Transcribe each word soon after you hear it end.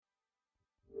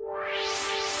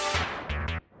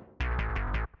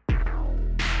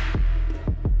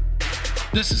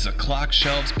This is a Clock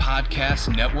Shelves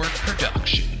Podcast Network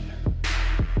production.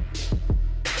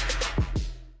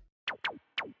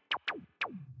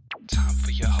 Time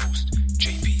for your host,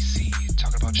 JPC,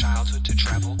 talking about childhood to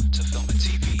travel to film and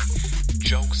TV.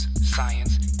 Jokes,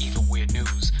 science, even weird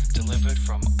news, delivered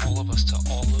from all of us to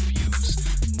all of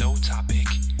yous. No topic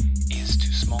is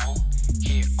too small,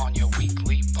 here on your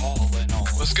weekly Paul and All.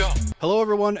 Let's go! Hello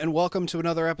everyone, and welcome to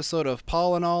another episode of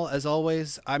Paul and All. As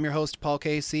always, I'm your host, Paul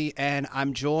Casey, and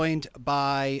I'm joined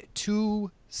by two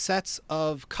sets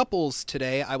of couples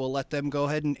today. I will let them go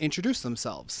ahead and introduce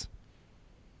themselves.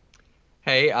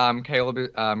 Hey, I'm Caleb.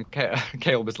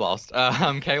 Caleb is lost.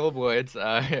 I'm Caleb Woods.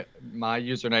 My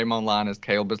username online is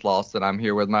Caleb is lost, and I'm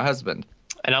here with my husband.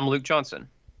 And I'm Luke Johnson.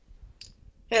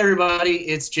 Hey everybody,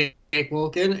 it's Jake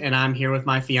Wilkin, and I'm here with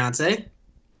my fiance,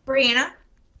 Brianna.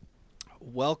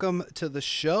 Welcome to the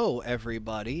show,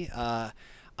 everybody. I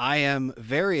am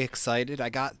very excited. I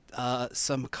got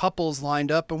some couples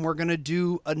lined up, and we're going to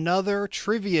do another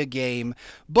trivia game.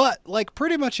 But like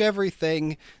pretty much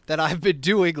everything that I've been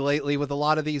doing lately with a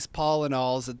lot of these Paul and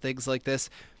Alls and things like this,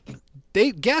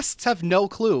 guests have no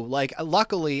clue. Like,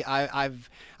 luckily,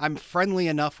 I'm friendly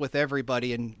enough with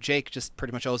everybody, and Jake just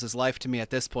pretty much owes his life to me at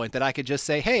this point, that I could just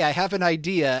say, hey, I have an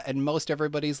idea, and most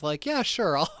everybody's like, yeah,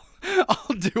 sure,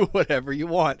 I'll do whatever you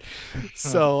want.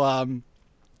 So,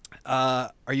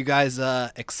 are you guys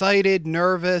excited,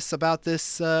 nervous about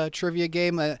this trivia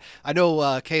game? I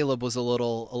know Caleb was a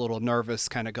little nervous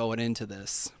kind of going into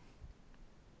this.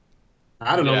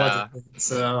 I don't know what to think,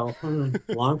 so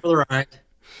along for the ride.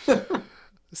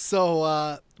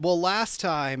 So, well, last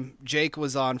time Jake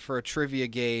was on for a trivia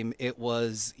game, it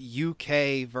was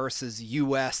UK versus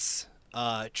US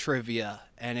trivia,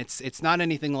 and it's not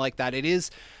anything like that. It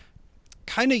is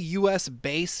kind of US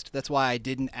based. That's why I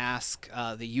didn't ask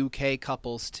the UK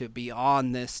couples to be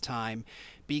on this time,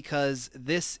 because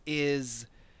this is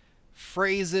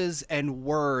phrases and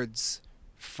words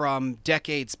from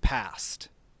decades past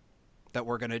that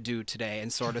we're going to do today,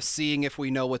 and sort of seeing if we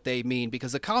know what they mean,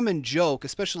 because a common joke,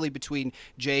 especially between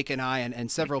Jake and I and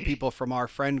several people from our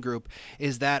friend group,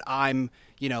 is that I'm,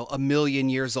 a million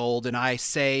years old and I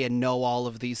say and know all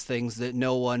of these things that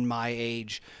no one my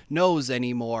age knows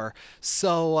anymore.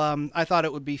 So I thought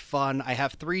it would be fun. I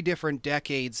have 3 different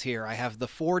decades here. I have the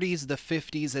 40s, the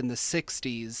 50s, and the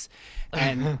 60s.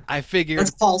 And I figured... That's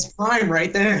Paul's prime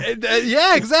right there.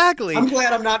 Yeah, exactly. I'm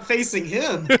glad I'm not facing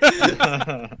him.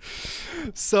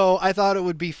 So I thought it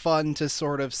would be fun to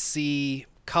sort of see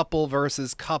couple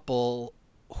versus couple,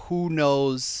 who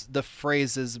knows the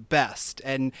phrases best.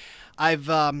 And I've,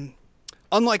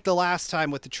 unlike the last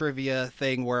time with the trivia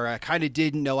thing where I kind of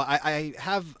didn't know, I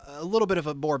have a little bit of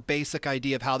a more basic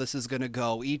idea of how this is going to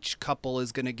go. Each couple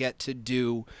is going to get to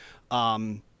do,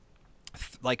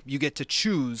 like, you get to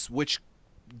choose which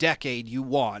decade you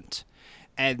want.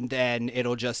 And then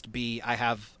it'll just be, I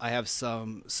have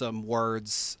some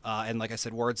words, and like I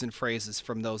said, words and phrases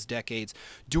from those decades.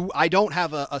 I don't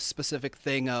have a specific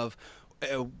thing of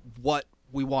what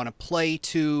we want to play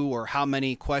to or how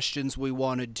many questions we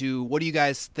want to do. What do you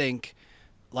guys think,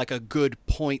 like, a good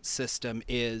point system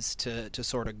is to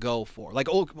sort of go for? Like,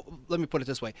 let me put it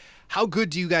this way. How good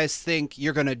do you guys think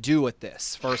you're going to do at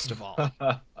this, first of all?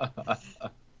 I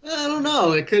don't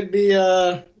know. It could be,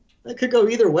 it could go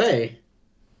either way.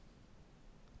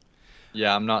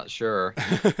 Yeah, I'm not sure.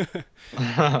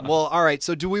 Well, all right.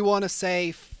 So do we want to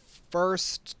say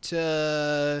first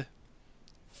to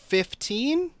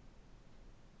 15?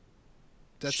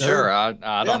 Sure. I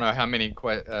don't know how many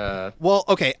well,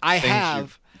 okay.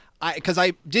 Because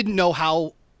I didn't know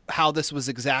how this was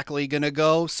exactly going to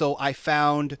go. So I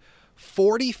found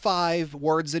 45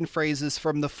 words and phrases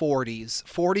from the 40s,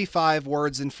 45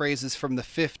 words and phrases from the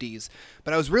 50s,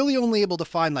 but I was really only able to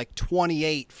find like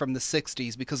 28 from the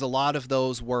 60s, because a lot of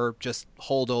those were just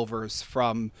holdovers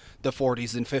from the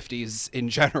 40s and 50s in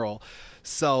general.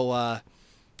 So, I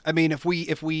mean, if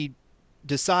we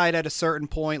decide at a certain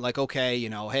point, like, okay,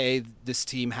 hey, this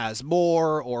team has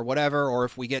more or whatever, or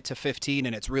if we get to 15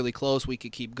 and it's really close, we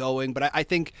could keep going. But I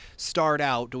think start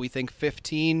out, do we think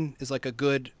 15 is like a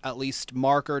good, at least,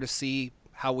 marker to see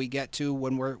how we get to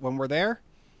when we're there?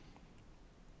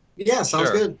 Yeah,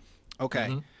 sounds good. Okay.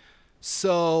 Mm-hmm.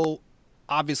 So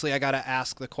obviously I got to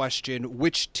ask the question,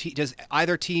 does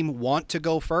either team want to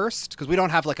go first? Because we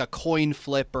don't have like a coin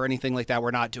flip or anything like that.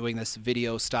 We're not doing this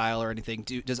video style or anything.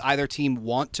 Does either team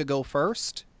want to go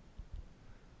first?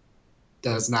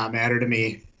 Does not matter to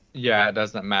me. Yeah, it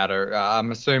doesn't matter.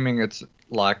 I'm assuming it's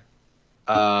like,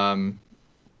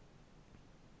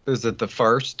 is it the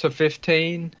 1st to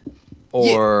 15?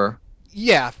 Or...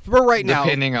 Yeah, for right now.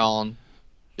 Depending on...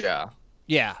 Yeah.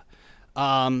 Yeah.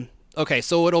 Okay,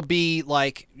 so it'll be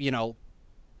like,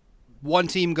 one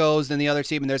team goes, then the other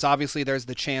team, and there's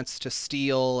the chance to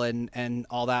steal and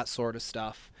all that sort of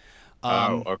stuff.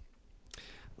 Oh, okay.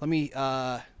 Let me.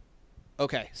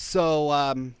 Okay,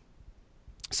 so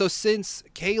since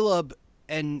Caleb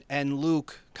and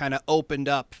Luke kind of opened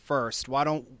up first, why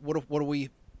don't we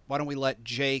let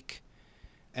Jake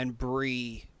and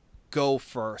Bree go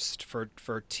first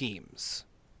for teams?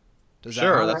 Does that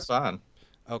Sure, work? that's fine.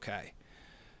 Okay.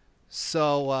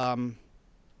 So,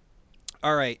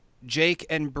 all right, Jake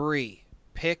and Bree,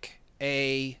 pick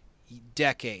a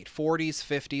decade: 40s,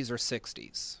 50s, or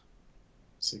 60s.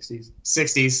 60s.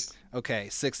 60s. Okay,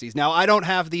 60s. Now, I don't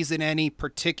have these in any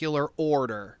particular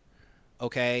order.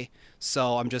 Okay,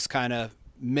 so I'm just kind of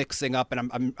mixing up,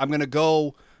 and I'm gonna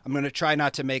go. I'm gonna try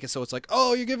not to make it so it's like,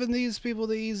 oh, you're giving these people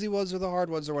the easy ones or the hard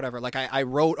ones or whatever. Like I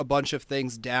wrote a bunch of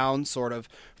things down, sort of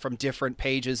from different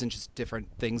pages and just different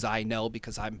things I know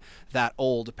because I'm that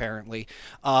old apparently.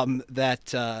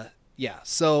 Yeah.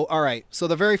 So all right. So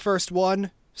the very first one,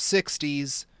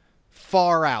 60s,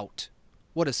 far out.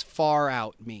 What does far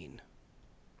out mean?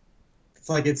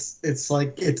 It's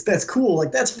that's cool.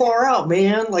 Like that's far out,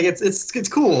 man. Like it's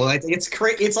cool. Like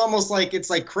it's almost like it's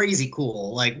like crazy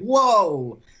cool. Like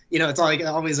whoa, it's like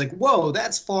always like whoa,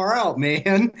 that's far out,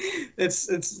 man.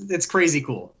 It's crazy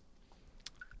cool.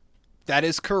 That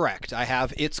is correct. I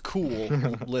have it's cool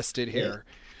listed here.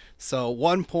 So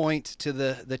 1 point to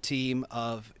the team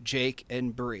of Jake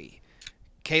and Bree.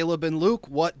 Caleb and Luke,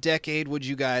 what decade would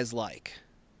you guys like?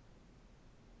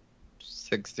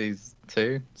 60s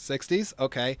too. 60s?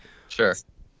 Okay. Sure.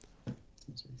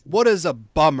 What is a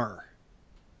bummer?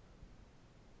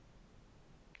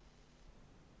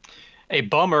 A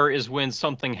bummer is when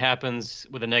something happens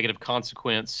with a negative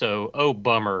consequence. So, oh,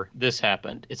 bummer, this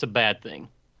happened. It's a bad thing.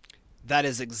 That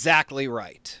is exactly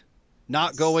right.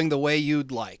 Not going the way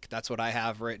you'd like. That's what I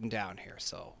have written down here.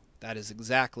 So that is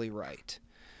exactly right.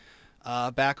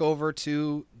 Back over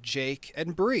to Jake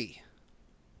and Bree.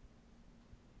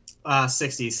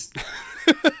 60s.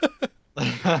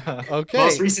 Okay.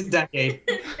 Most recent decade.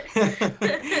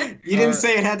 You didn't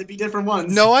say it had to be different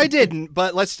ones. No, I didn't.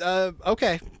 But let's.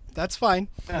 Okay, that's fine.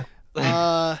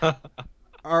 All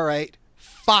right,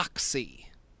 Foxy.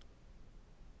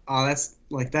 Oh, that's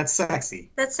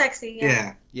sexy. That's sexy. Yeah.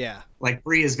 Yeah. Yeah. Like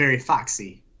Bree is very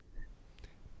foxy.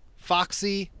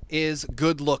 Foxy is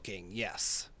good looking.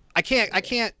 Yes. I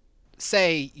can't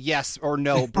say yes or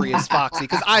no. Bree is foxy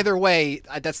because either way,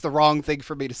 that's the wrong thing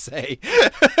for me to say.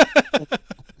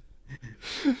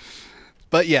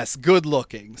 But yes, good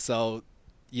looking. So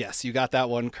yes, you got that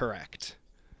one correct.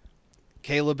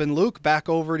 Caleb and Luke, back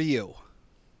over to you.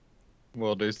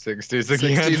 We'll do 60s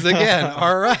again. 60s again.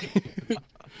 All right.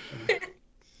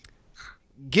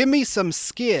 Give me some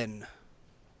skin.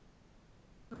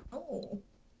 Oh.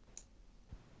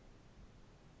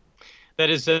 That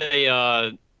is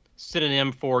a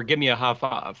synonym for give me a high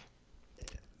five.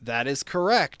 That is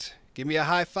correct. Give me a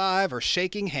high five or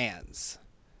shaking hands.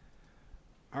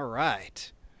 All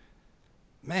right.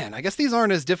 Man, I guess these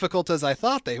aren't as difficult as I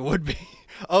thought they would be.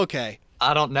 Okay.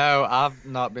 I don't know. I've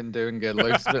not been doing good.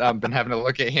 I've been having to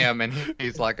look at him, and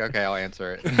he's like, okay, I'll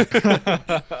answer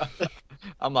it.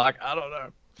 I'm like, I don't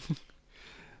know.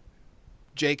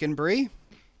 Jake and Bree?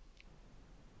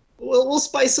 Well, we'll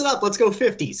spice it up. Let's go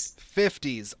 50s.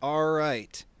 50s. All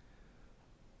right.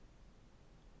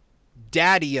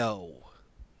 Daddy-O.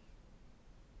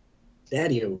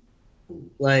 Daddy-O.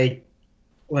 Like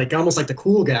almost like the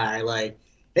cool guy. Like,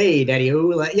 hey, Daddy-O.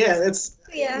 Like, yeah, that's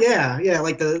yeah.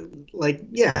 Like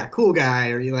cool guy.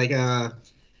 Or you like I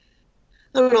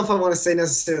don't know if I want to say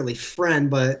necessarily friend,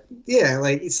 but yeah,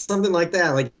 like it's something like that.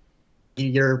 Like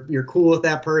you're cool with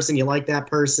that person. You like that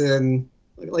person.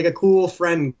 Like a cool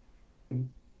friend.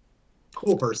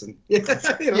 Cool person. Yeah.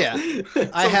 Yeah.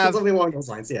 I have something along those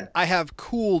lines. Yeah. I have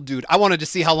cool dude. I wanted to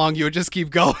see how long you would just keep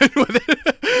going with it.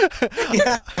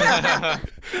 Yeah.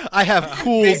 I have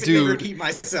cool Basically dude. repeat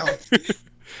myself.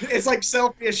 It's like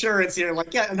self-reassurance here.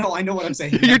 Like, yeah, no, I know what I'm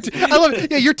saying. I love it.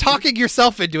 Yeah, you're talking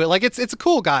yourself into it. Like it's a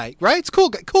cool guy, right? It's cool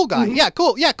guy. Mm-hmm. Yeah,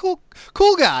 cool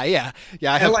guy. Yeah.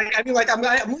 Yeah, I'm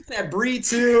looking at Bree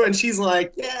too, and she's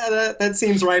like, yeah, that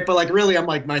seems right. But like, really, I'm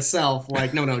like myself.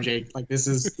 Like, no, Jake. Like, this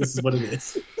is what it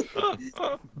is.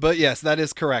 But yes, that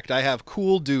is correct. I have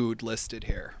cool dude listed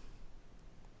here.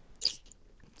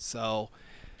 So,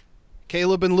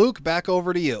 Caleb and Luke, back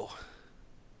over to you.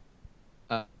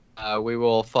 We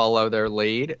will follow their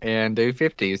lead and do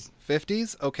 50s.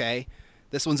 50s? Okay.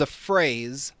 This one's a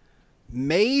phrase.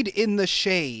 Made in the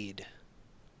shade.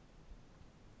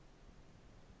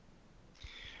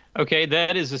 Okay,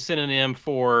 that is a synonym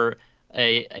for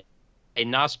a a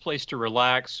nice place to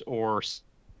relax or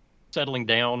settling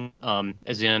down,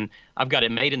 as in I've got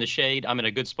it made in the shade. I'm in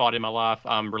a good spot in my life.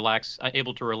 I'm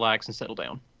able to relax and settle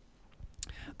down.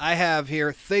 I have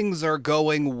here things are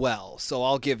going well, so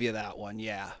I'll give you that one.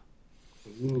 Yeah.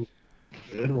 Ooh,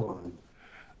 good one.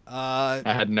 I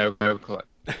had no clue.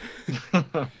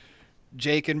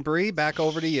 Jake and Bree, back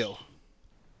over to you.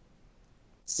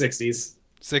 60s.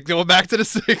 Going back to the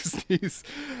 60s.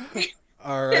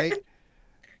 All right.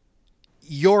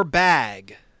 Your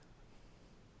bag.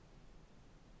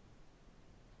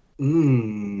 I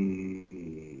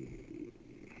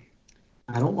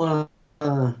don't want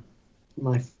to.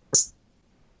 My first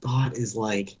thought is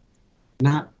like,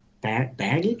 not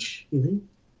baggage. You think?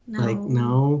 No. Like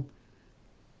no.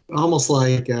 Almost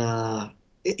like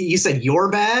you said your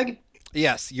bag.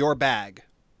 Yes, your bag.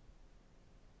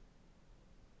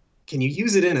 Can you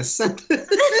use it in a sentence?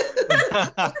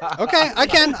 Okay, I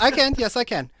can. Yes, I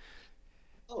can.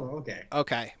 Oh, okay.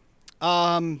 Okay.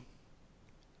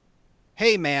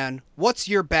 Hey man, what's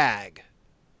your bag?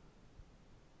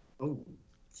 Oh,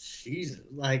 Jesus.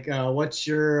 Like, what's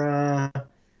your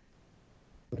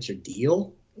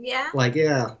deal? Yeah. Like,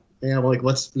 yeah. Like,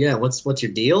 what's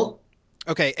your deal?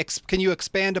 Okay, can you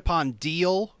expand upon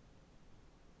deal?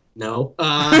 No.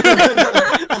 Like,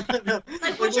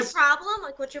 what's your problem?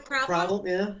 Like, what's your problem? Problem?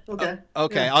 Yeah. Okay.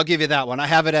 Okay, Yeah. I'll give you that one. I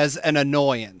have it as an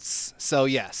annoyance. So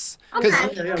yes. Okay.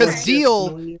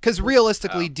 Because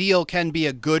realistically, deal can be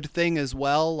a good thing as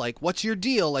well. Like, what's your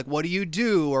deal? Like, what do you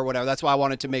do or whatever. That's why I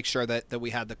wanted to make sure that we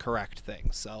had the correct thing.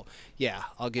 So yeah,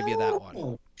 I'll give you that one.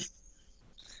 Oh.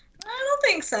 I don't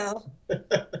think so.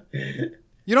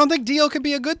 You don't think deal could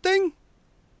be a good thing?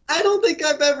 I don't think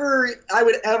I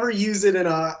would ever use it or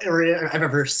I've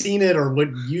ever seen it or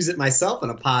would use it myself in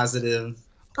a positive.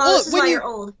 Oh, this is when why you- you're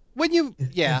old.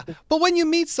 But when you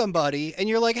meet somebody and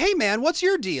you're like, hey man, what's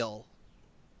your deal?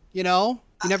 You don't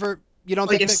Like, think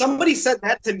if that- somebody said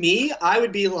that to me, I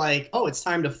would be like, oh, it's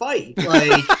time to fight.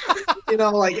 Like,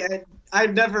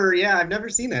 I've never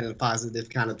seen that in a positive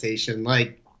connotation.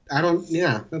 Like,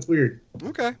 that's weird.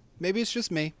 Okay, maybe it's just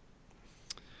me.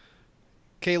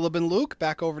 Caleb and Luke,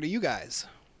 back over to you guys.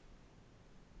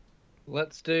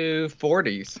 Let's do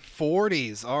 40s.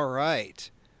 40s, all right.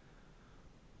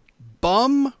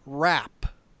 Bum rap.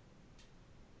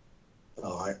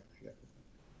 Oh,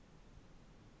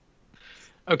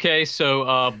 Okay,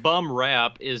 so bum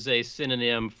rap is a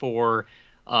synonym for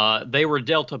they were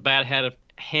dealt a bad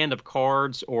hand of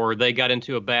cards, or they got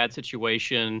into a bad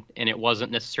situation and it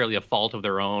wasn't necessarily a fault of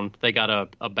their own. They got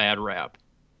a bad rap.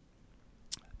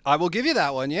 I will give you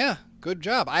that one, yeah. Good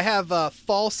job. I have a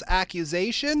false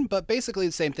accusation, but basically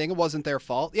the same thing. It wasn't their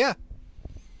fault. Yeah.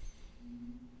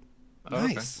 Oh,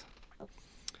 okay. Nice.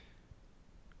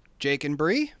 Jake and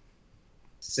Bree?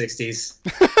 60s.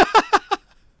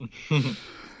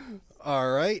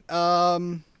 All right.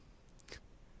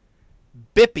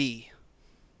 Bippy.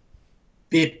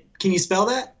 Can you spell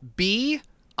that? B-I-P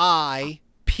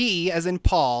as in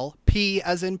Paul, P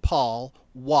as in Paul,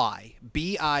 Y.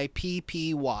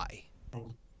 B-I-P-P-Y.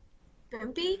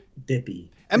 Bimpy? Bippy.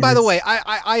 And by the way,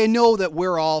 I know that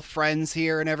we're all friends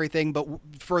here and everything, but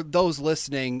for those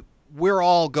listening, we're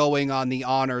all going on the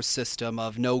honor system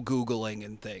of no Googling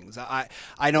and things. I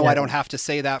know I don't have to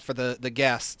say that for the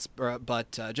guests,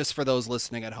 but just for those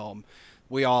listening at home,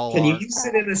 we all Can are. you use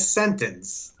it in a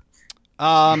sentence?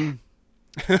 I'm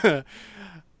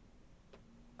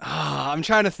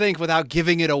trying to think without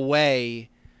giving it away.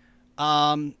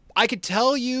 I could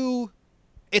tell you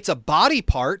it's a body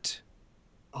part.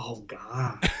 Oh,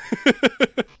 God.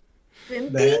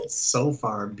 Bimpy? That's so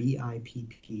far.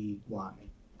 B-I-P-P-Y.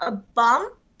 A bum?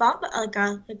 Bump? Like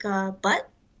a butt?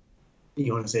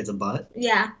 You want to say it's a butt?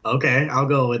 Yeah. Okay, I'll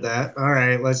go with that. All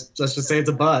right, let's just say it's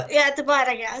a butt. Yeah, it's a butt,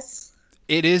 I guess.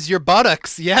 It is your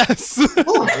buttocks, yes.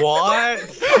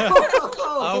 What?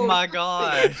 Oh my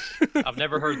gosh. I've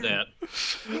never heard that.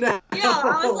 No. Yeah,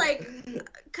 I was like,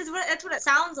 because that's what it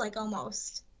sounds like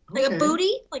almost. Like Okay. a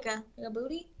booty? Like a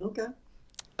booty? Okay.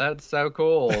 That's so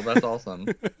cool. That's awesome.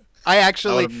 I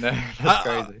actually, That's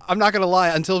crazy. I'm not gonna lie.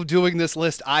 Until doing this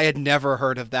list, I had never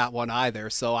heard of that one either.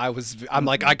 So I'm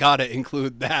like, I gotta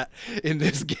include that in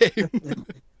this game.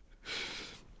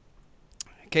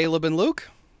 Caleb and Luke.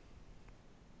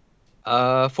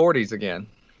 40s again.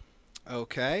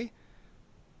 Okay.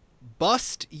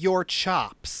 Bust your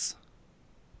chops.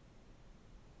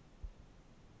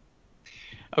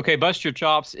 Okay, bust your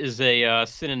chops is a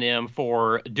synonym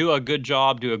for do a good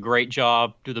job, do a great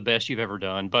job, do the best you've ever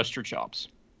done. Bust your chops.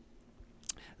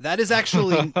 That is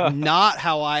actually not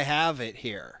how I have it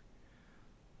here.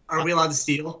 Are we allowed to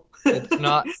steal? It's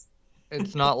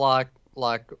not like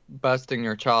like busting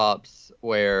your chops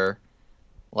where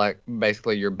like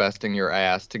basically you're busting your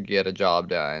ass to get a job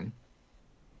done?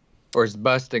 Or is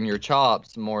busting your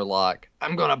chops more like,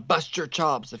 I'm going to bust your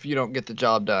chops if you don't get the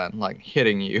job done, like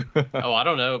hitting you? Oh, I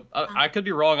don't know. I could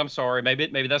be wrong. I'm sorry.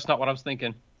 Maybe that's not what I was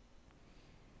thinking.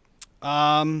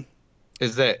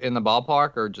 Is that in the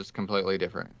ballpark or just completely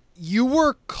different? You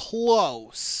were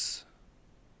close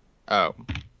Oh,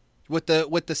 with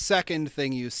the second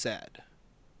thing you said.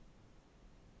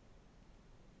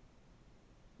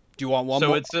 Do you want one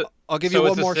more? I'll give you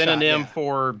one more shot. So it's a synonym yeah.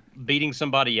 for beating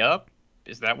somebody up?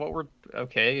 Is that what we're...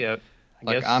 Okay, I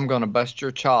like guess. I'm going to bust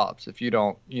your chops if you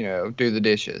don't, do the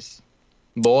dishes.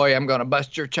 Boy, I'm going to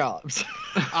bust your chops.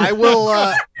 I will,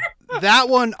 that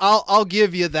one, I'll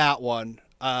give you that one.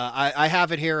 I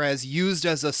have it here as used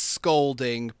as a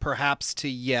scolding, perhaps to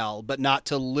yell, but not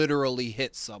to literally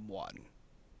hit someone.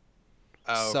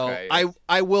 Okay. So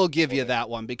I will give you that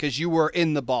one because you were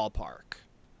in the ballpark.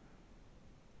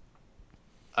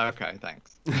 Okay,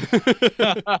 thanks.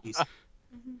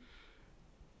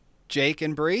 Jake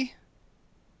and Bree?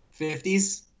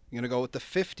 50s. You're going to go with the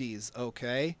 50s,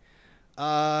 okay.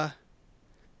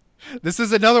 This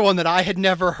is another one that I had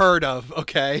never heard of,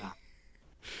 okay.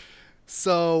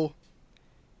 So,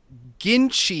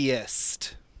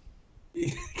 Ginchiest.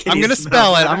 I'm going to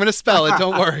spell it. I'm going to spell it.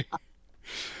 Don't worry.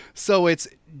 So it's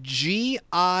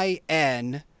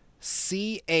Ginchiest.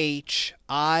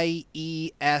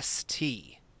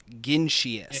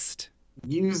 Ginchiest.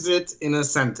 Use it in a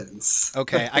sentence.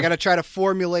 Okay, I got to try to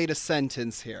formulate a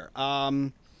sentence here.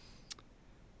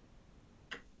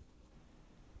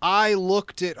 I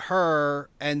looked at her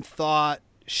and thought,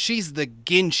 she's the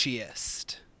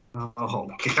Ginchiest. Oh,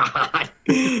 God.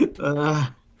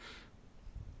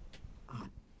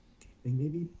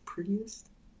 Maybe prettiest?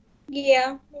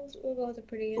 Yeah, we'll go with the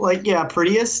prettiest. Like, yeah,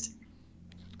 prettiest?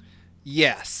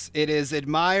 Yes, it is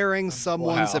admiring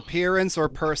someone's Wow. appearance or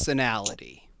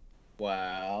personality.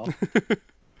 Wow.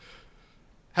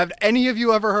 Have any of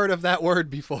you ever heard of that word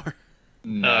before?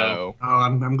 No. Oh,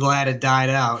 I'm glad it died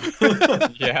out.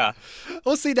 Yeah.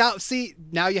 Well,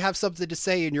 now you have something to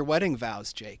say in your wedding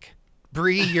vows, Jake.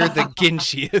 Bree, you're the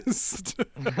Ginchiest.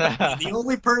 The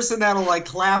only person that'll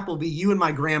clap will be you and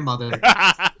my grandmother.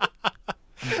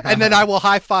 And then I will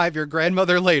high five your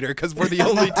grandmother later because we're the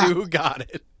only two who got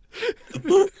it.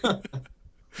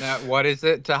 Now, what is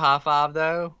it to high five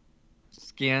though?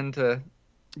 Skin to.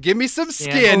 Give me some Yeah.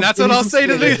 skin. That's what I'll say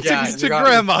to Yeah, to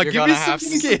Grandma. you're Give me gonna some have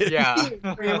to- skin. Yeah.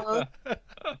 Grandma.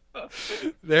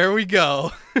 There we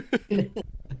go.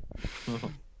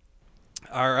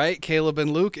 All right, Caleb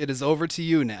and Luke, it is over to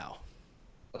you now.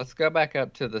 Let's go back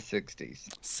up to the 60s.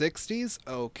 60s,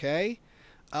 okay.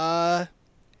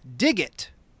 Dig it.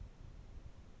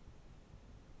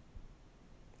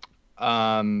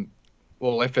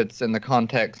 Well, if it's in the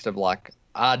context of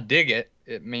I dig it,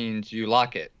 it means you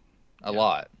like it a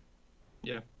lot.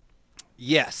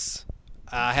 Yes.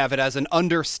 I have it as an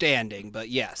understanding, but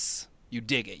yes. You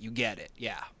dig it. You get it.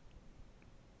 Yeah.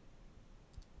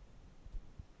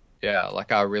 Yeah,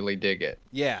 I really dig it.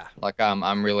 Yeah.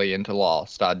 I'm really into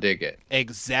Lost. I dig it.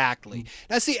 Exactly.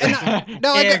 Now see, and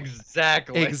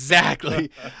Exactly. Exactly.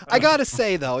 I gotta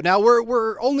say though, now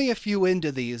we're only a few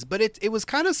into these, but it was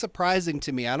kind of surprising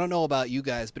to me. I don't know about you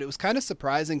guys, but it was kind of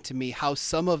surprising to me how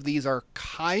some of these are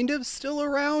kind of still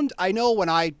around. I know when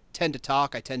I tend to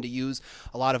talk, I tend to use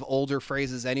a lot of older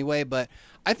phrases anyway, but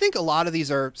I think a lot of these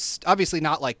are obviously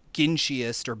not like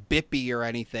Ginchiest or Bippy or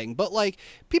anything, but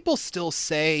people still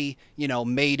say,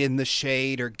 made in the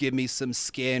shade or give me some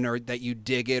skin or that you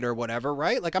dig it or whatever,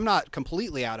 right? I'm not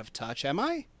completely out of touch, am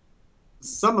I?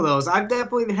 Some of those. I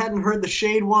definitely hadn't heard the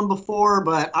shade one before,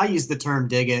 but I use the term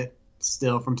dig it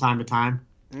still from time to time.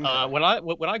 When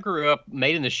I grew up,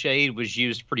 made in the shade was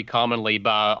used pretty commonly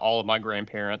by all of my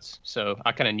grandparents, so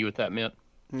I kind of knew what that meant.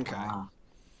 Okay.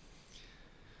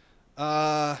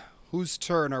 Ah. Whose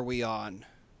turn are we on?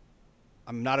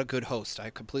 I'm not a good host. I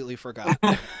completely forgot.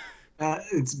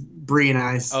 It's Bree and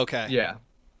I's. Okay. Yeah.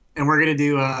 And we're going to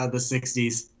do the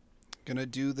 60s. Gonna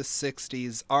do the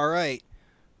 60s. All right.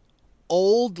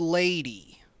 Old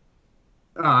lady.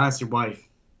 Oh, that's your wife.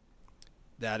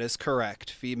 That is correct.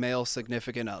 Female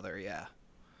significant other, yeah.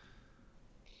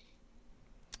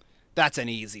 That's an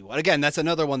easy one. Again, that's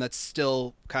another one that's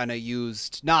still kind of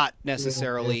used, not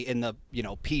necessarily in the,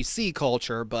 PC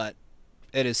culture, but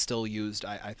it is still used,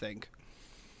 I think.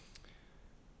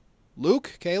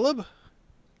 Luke, Caleb?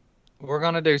 We're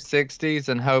going to do 60s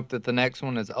and hope that the next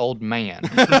one is old man.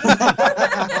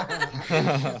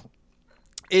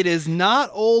 It is not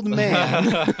old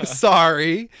man.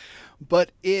 Sorry.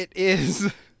 But it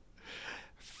is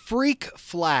freak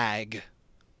flag.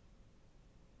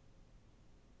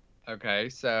 Okay,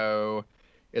 so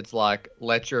it's like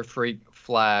let your freak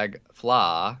flag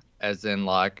fly, as in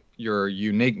like your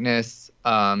uniqueness,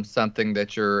 something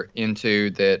that you're into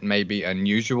that may be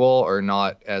unusual or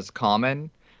not as common.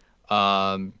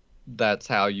 That's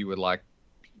how you would like,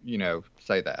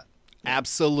 say that.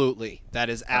 Absolutely. That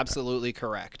is absolutely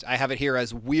correct. I have it here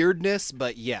as weirdness,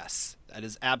 but yes, that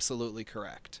is absolutely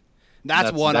correct.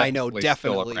 That's one I know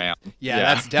definitely. Still around. Yeah,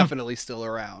 that's definitely still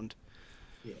around.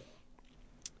 Yeah.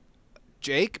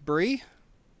 Jake, Bree?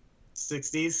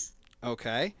 60s.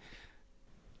 Okay.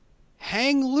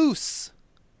 Hang loose.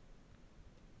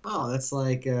 Oh, that's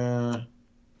like be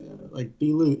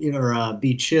or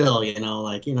be chill,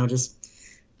 just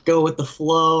go with the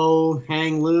flow,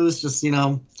 hang loose, just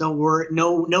don't worry,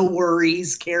 no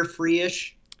worries,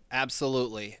 carefree-ish.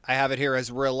 Absolutely. I have it here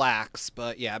as relax,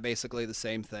 but yeah, basically the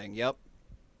same thing. Yep.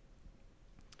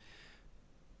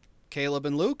 Caleb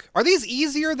and Luke, are these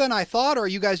easier than I thought, or are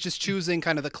you guys just choosing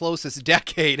kind of the closest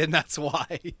decade and that's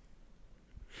why?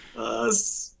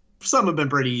 Some have been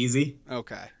pretty easy.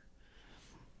 Okay.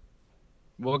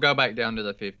 We'll go back down to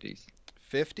the 50s.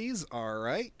 50s, all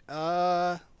right.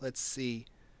 Let's see.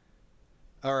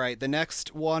 All right, the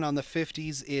next one on the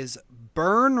 50s is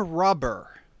burn rubber.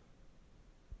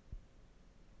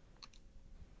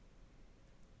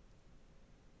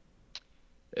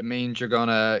 It means you're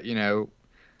gonna,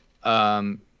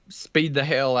 speed the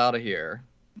hell out of here.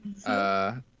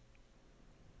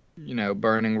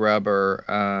 Burning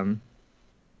rubber.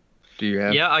 Do you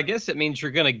have? Yeah, I guess it means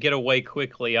you're going to get away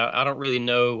quickly. I don't really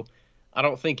know. I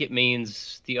don't think it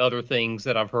means the other things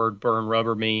that I've heard burn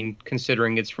rubber mean,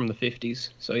 considering it's from the 50s.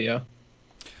 So, yeah.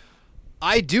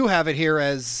 I do have it here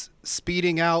as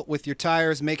speeding out with your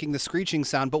tires making the screeching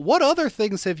sound, but what other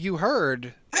things have you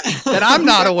heard that I'm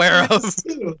not aware of?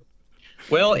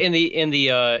 Well, in the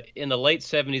late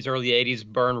 70s, early 80s,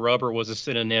 burn rubber was a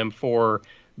synonym for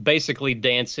basically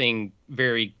dancing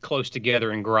very close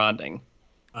together and grinding.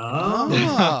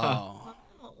 Oh.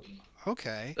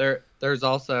 Okay. There's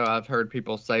also, I've heard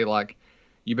people say, like,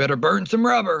 you better burn some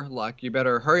rubber, like you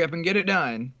better hurry up and get it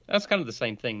done. That's kind of the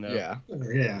same thing, though. Yeah.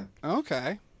 Yeah.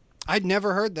 Okay. I'd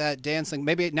never heard that dancing.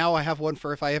 Maybe now I have one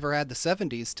for if I ever add the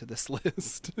 70s to this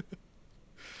list.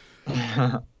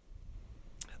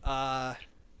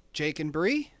 Jake and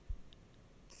Bree?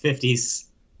 50s.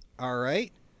 All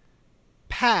right.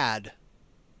 Pad.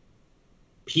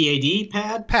 PAD,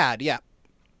 pad? Pad, yeah.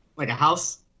 Like a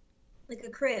house? Like a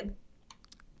crib.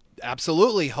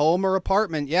 Absolutely. Home or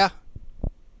apartment, yeah.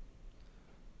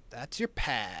 That's your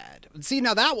pad. See,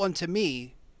 now that one to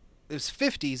me is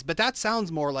 50s, but that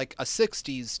sounds more like a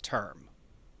 60s term.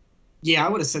 Yeah, I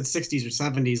would have said 60s or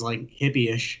 70s, like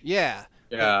hippie-ish. Yeah.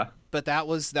 Yeah. But that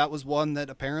was one that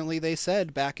apparently they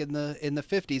said back in the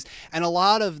 50s. And a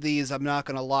lot of these, I'm not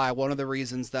going to lie, one of the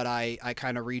reasons that I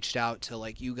kind of reached out to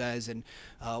like you guys and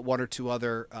one or two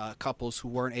other couples who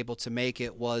weren't able to make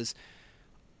it was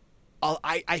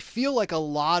I feel like a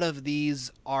lot of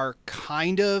these are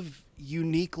kind of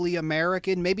uniquely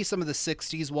American. Maybe some of the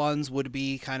 60s ones would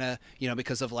be kind of,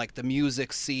 because of like the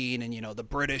music scene and, the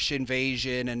British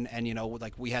invasion and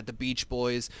like we had the Beach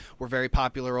Boys were very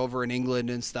popular over in England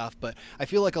and stuff. But I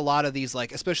feel like a lot of these,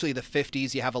 like, especially the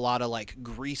 50s, you have a lot of like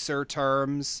greaser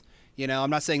terms.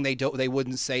 I'm not saying they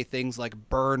wouldn't say things like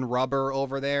burn rubber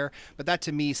over there, but that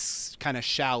to me kind of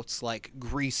shouts like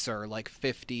greaser, like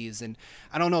 50s. And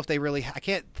I don't know if they really, I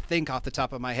can't think off the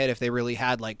top of my head if they really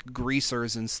had like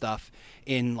greasers and stuff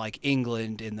in like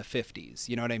England in the 50s.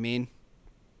 You know what I mean?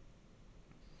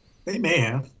 They may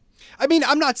have. I mean,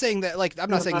 I'm not saying that, like,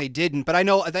 I'm not saying they didn't, but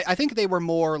I think they were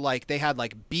more like, they had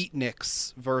like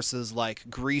beatniks versus like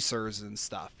greasers and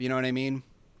stuff. You know what I mean?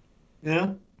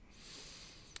 Yeah.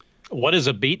 What is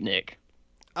a beatnik?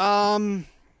 I'm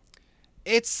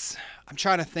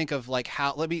trying to think of like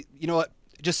how, let me, you know what,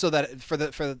 just so that for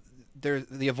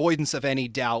the avoidance of any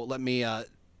doubt, let me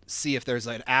see if there's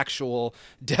an actual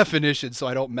definition so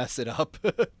I don't mess it up.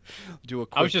 Do a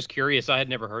quick. I was just curious. I had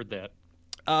never heard that.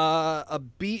 A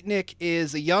beatnik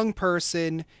is a young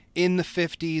person in the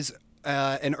 50s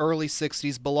and early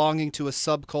 60s belonging to a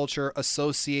subculture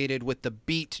associated with the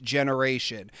beat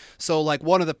generation. So like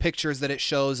one of the pictures that it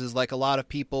shows is like a lot of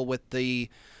people with the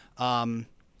kind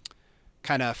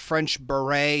of French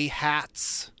beret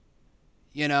hats,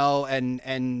 and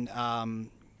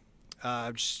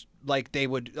just, like they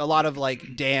would, a lot of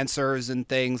like dancers and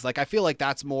things. Like I feel like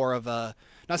that's more of a,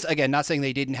 not saying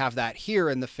they didn't have that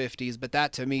here in the 50s, but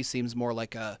that to me seems more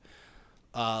like a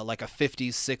like a 50s,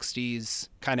 60s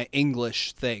kind of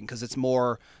English thing, because it's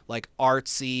more like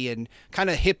artsy and kind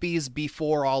of hippies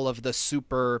before all of the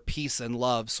super peace and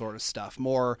love sort of stuff.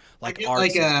 More like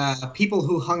artsy. Like people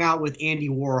who hung out with Andy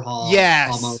Warhol.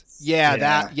 Yes. Almost.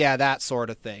 Yeah, that sort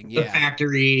of thing. The Yeah.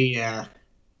 Factory. Yeah.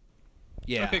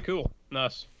 Yeah. Okay, cool.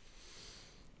 Nice.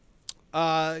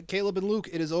 Caleb and Luke,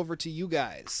 it is over to you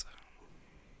guys.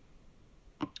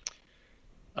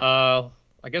 I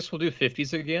guess we'll do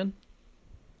 50s again.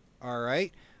 All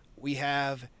right. We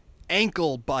have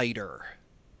ankle biter.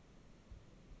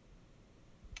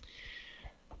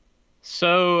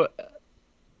 So,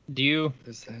 do you?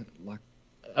 Is that like?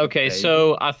 Okay, baby?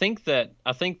 so I think that,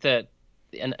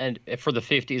 and for the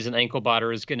 50s, an ankle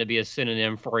biter is going to be a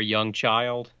synonym for a young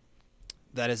child.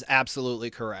 That is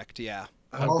absolutely correct. Yeah.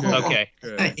 Okay.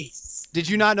 Good. Nice. Did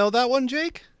you not know that one,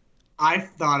 Jake? I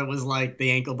thought it was like the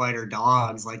ankle biter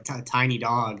dogs, like tiny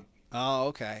dog. Oh,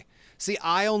 okay. See,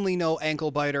 I only know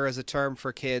ankle biter as a term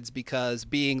for kids because,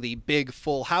 being the big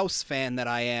Full House fan that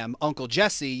I am, Uncle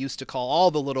Jesse used to call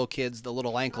all the little kids the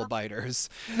little ankle biters.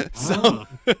 So,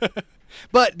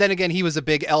 but then again, he was a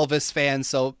big Elvis fan,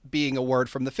 so being a word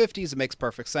from the 50s, it makes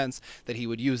perfect sense that he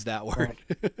would use that word.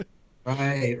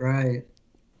 Right.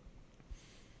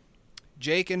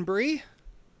 Jake and Bree?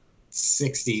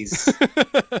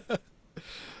 60s.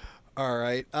 All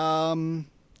right.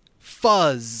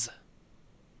 Fuzz.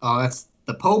 Oh, that's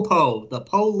the popo, the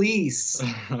police.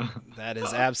 That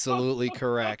is absolutely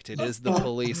correct. It is the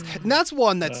police. And that's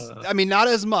one that's, I mean, not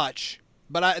as much,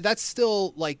 but that's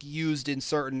still like used in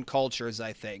certain cultures,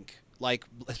 I think. Like,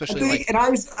 especially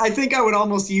I think I would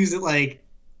almost use it like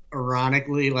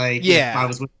ironically, like Yeah. if I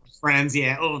was with friends,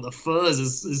 oh, the fuzz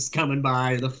is coming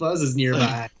by, the fuzz is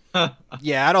nearby.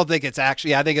 Yeah, I don't think it's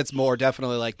actually, I think it's more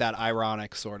definitely like that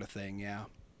ironic sort of thing, yeah.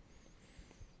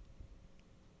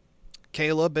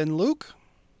 Caleb and Luke?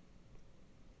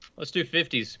 Let's do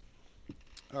 50s.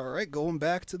 All right, going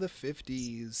back to the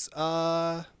 50s.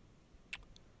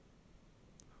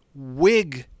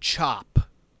 Wig chop.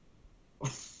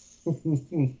 I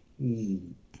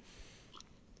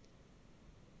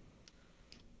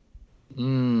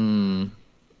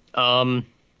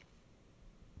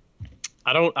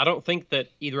don't think that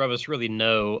either of us really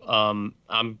know. I'm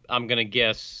gonna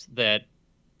guess that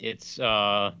it's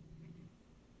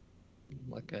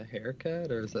Like a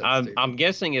haircut, or is that? I'm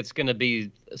guessing it's gonna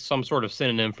be some sort of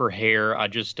synonym for hair. I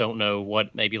just don't know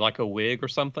what. Maybe like a wig or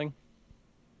something.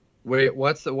 Wait,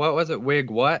 what was it? Wig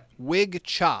what? Wig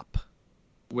chop.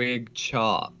 Wig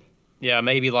chop. Yeah,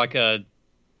 maybe like a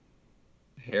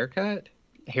Haircut?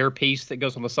 hair piece that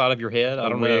goes on the side of your head. I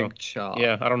don't wig know. chop.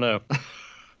 Yeah, I don't know.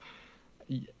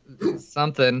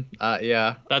 Something.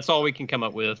 Yeah. That's all we can come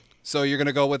up with. So you're going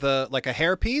to go with a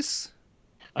hair piece?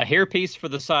 A hair piece for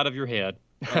the side of your head.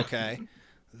 Okay.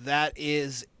 That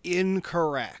is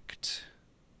incorrect.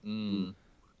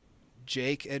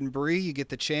 Jake and Bree, you get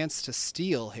the chance to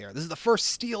steal here. This is the first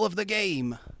steal of the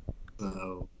game.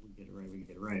 So we get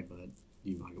it right, but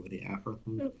do you want to go with the afro?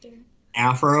 Okay.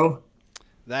 Afro?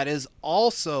 That is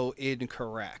also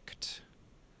incorrect.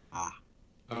 Oh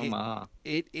my.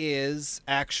 It is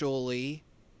actually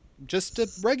just a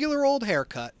regular old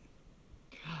haircut.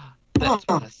 That's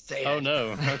what I said. Oh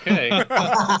no. Okay.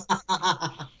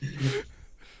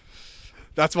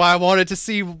 That's why I wanted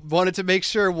to make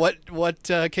sure what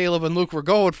Caleb and Luke were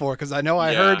going for, because I know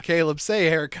I heard Caleb say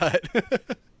haircut.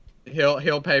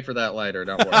 He'll pay for that later.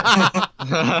 Don't worry.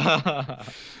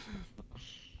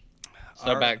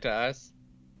 So back to us.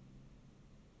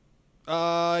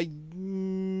 Or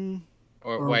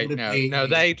wait, no.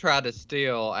 They tried to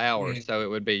steal ours, so it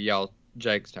would be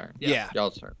Jake's turn. Yeah.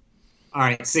 Y'all's turn. All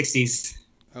right, 60s.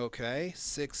 Okay,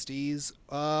 60s.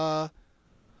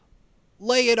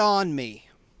 Lay it on me.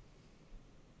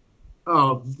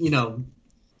 Oh,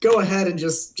 go ahead and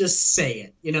just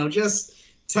say it. Just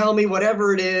tell me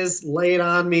whatever it is, lay it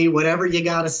on me, whatever you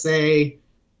got to say.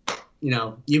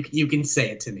 You can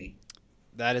say it to me.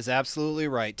 That is absolutely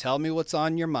right. Tell me what's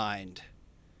on your mind.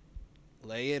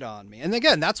 Lay it on me. And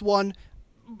again, that's one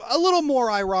a little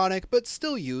more ironic, but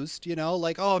still used,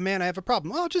 like, oh man, I have a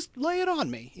problem. Oh, just lay it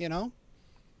on me,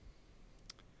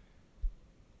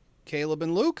 Caleb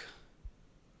and Luke?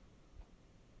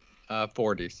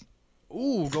 40s.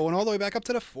 Ooh, going all the way back up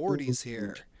to the 40s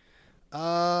here.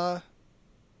 All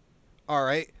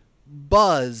right.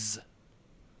 Buzz.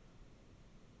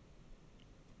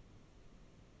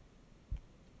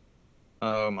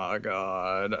 Oh my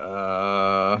God.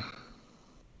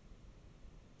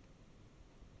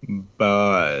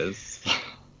 Buzz.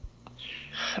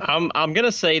 I'm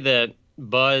gonna say that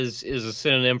buzz is a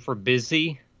synonym for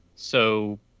busy.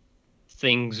 So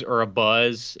things are a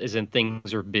buzz, as in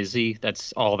things are busy.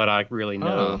 That's all that I really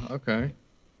know. Oh, okay.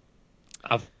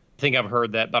 I think I've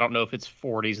heard that, but I don't know if it's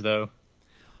 40s though.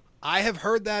 I have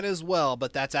heard that as well,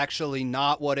 but that's actually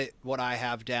not what I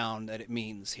have down that it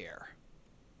means here.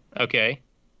 Okay.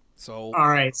 So All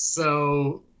right.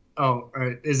 So,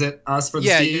 is it us for the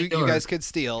yeah, steal, you or guys could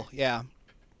steal. Yeah.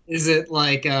 is it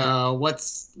like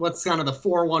what's kind of the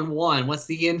 411? What's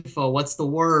the info? What's the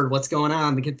word? What's going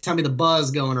on? Tell me the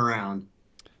buzz going around.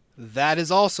 That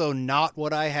is also not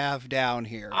what I have down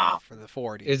here for the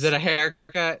 40s. Is it a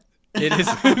haircut? It is.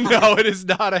 No, it is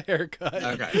not a haircut.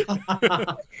 Okay.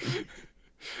 No,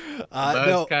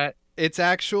 Buzz cut? it's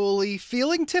actually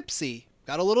feeling tipsy.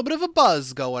 Got a little bit of a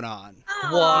buzz going on.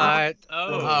 What?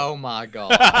 Oh. Oh my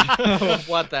god.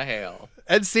 What the hell?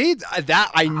 And see,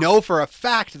 that I know for a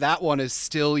fact that one is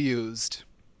still used.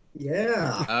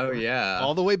 Yeah. Oh yeah.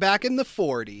 All the way back in the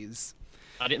 40s.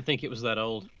 I didn't think it was that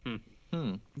old.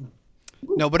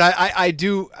 No, but I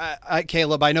do,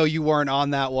 Caleb, I know you weren't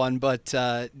on that one, but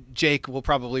Jake will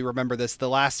probably remember this. The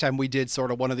last time we did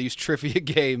sort of one of these trivia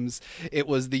games, it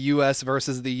was the U.S.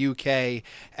 versus the U.K.,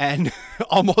 and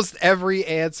almost every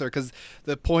answer, because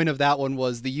the point of that one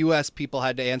was the U.S. people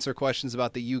had to answer questions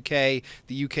about the U.K.,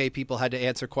 the U.K. people had to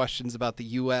answer questions about the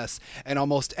U.S., and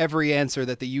almost every answer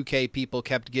that the U.K. people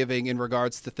kept giving in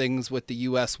regards to things with the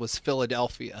U.S. was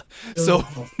Philadelphia. So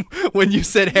when you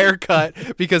said haircut,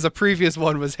 because a previous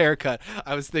one was haircut,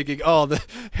 I was thinking, oh, the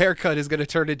haircut is going to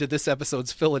turn into this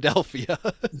episode's Philadelphia.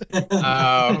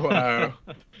 Oh.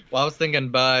 Well, I was thinking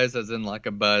buzz as in like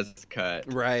a buzz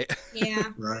cut. Right. Yeah.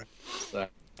 Right. So.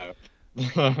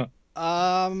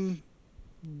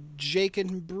 Jake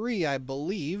and Bree, I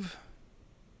believe.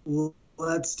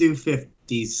 Let's do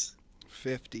 50s.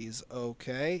 50s,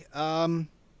 okay.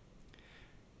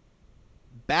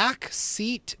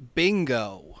 Backseat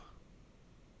bingo.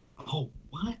 Oh,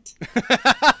 what?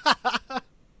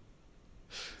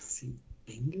 See,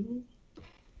 bingo?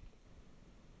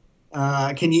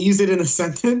 Can you use it in a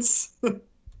sentence?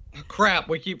 Crap,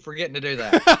 we keep forgetting to do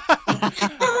that.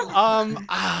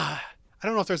 I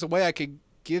don't know if there's a way I could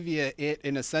give you it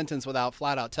in a sentence without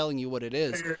flat out telling you what it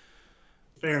is.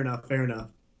 Fair enough.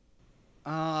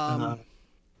 Um,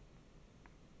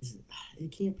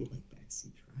 It can't be like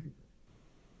backseat driver.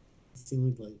 It's the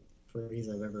only like phrase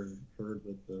I've ever heard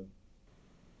with the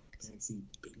backseat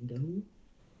bingo.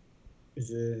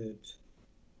 Is it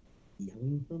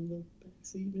yelling from the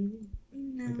backseat, maybe?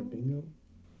 Like a No. bingo?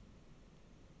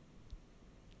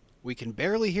 we can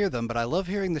barely hear them, but I love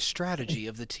hearing the strategy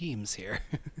of the teams here.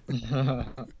 Like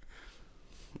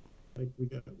we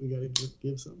gotta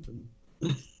give something.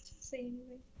 Say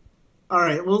anything. All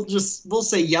right, we'll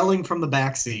say yelling from the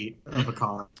backseat of a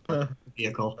car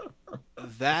vehicle.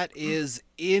 That is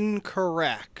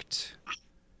incorrect.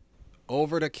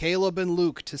 Over to Caleb and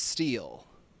Luke to steal.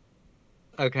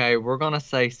 Okay, we're gonna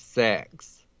say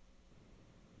sex.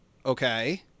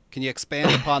 Okay. Can you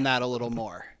expand upon that a little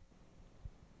more?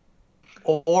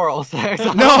 Oral sex.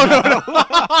 No.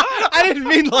 I didn't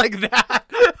mean like that.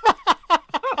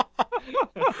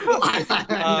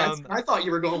 I thought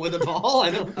you were going with a ball.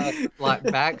 I don't. Like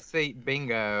backseat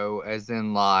bingo, as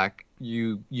in like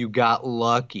you got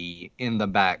lucky in the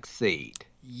back seat.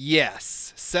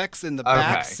 Yes. Sex in the Okay.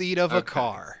 back seat of a Okay.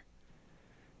 car.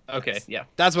 Okay, yeah.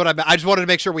 That's what I just wanted to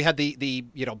make sure we had the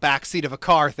back seat of a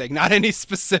car thing, not any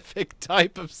specific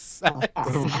type of sex.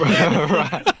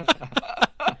 Right.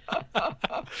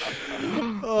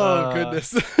 Oh,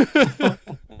 goodness.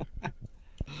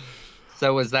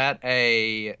 So was that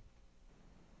a?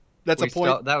 That's a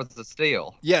point. That was a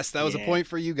steal. Yes, that was a Yeah. point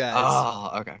for you guys.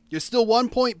 Oh, okay. You're still 1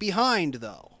 point behind,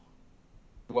 though.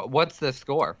 What's the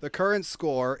score? The current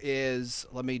score is,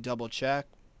 let me double check.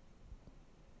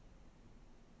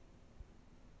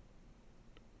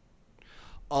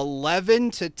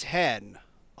 (11-10).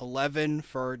 11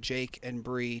 for Jake and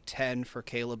Bree, 10 for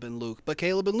Caleb and Luke. But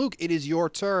Caleb and Luke, it is your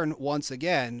turn once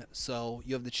again, so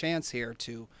you have the chance here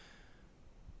to.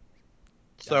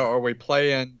 So are we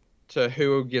playing to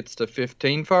who gets to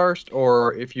 15 first,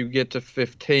 or if you get to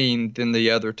 15, then the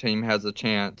other team has a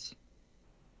chance?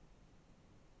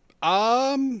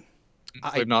 I-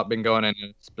 We've not been going in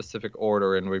a specific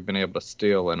order, and we've been able to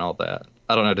steal and all that.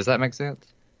 I don't know. Does that make sense?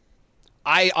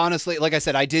 I honestly, like I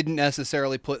said, I didn't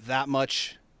necessarily put that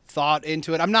much thought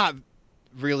into it. I'm not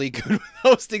really good with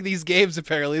hosting these games,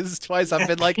 apparently. This is twice I've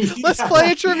been like, let's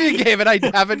play a trivia game, and I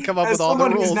haven't come up As with all the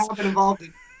someone who's rules. now been involved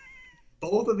in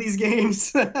both of these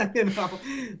games. You know,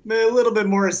 a little bit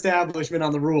more establishment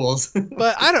on the rules.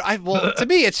 But well, to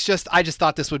me, it's just, I just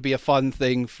thought this would be a fun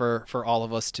thing for all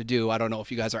of us to do. I don't know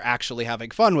if you guys are actually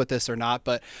having fun with this or not,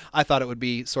 but I thought it would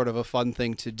be sort of a fun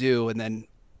thing to do. And then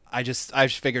I just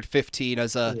figured 15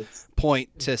 as a point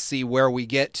to see where we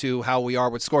get to, how we are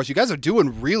with scores. You guys are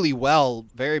doing really well,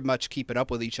 very much keeping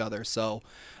up with each other. So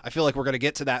I feel like we're going to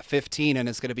get to that 15 and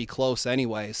it's going to be close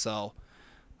anyway. So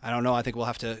I don't know. I think we'll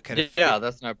have to kind of. Yeah,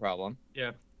 that's no problem.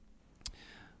 Yeah.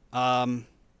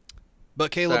 But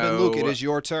Caleb and Luke, it is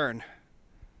your turn.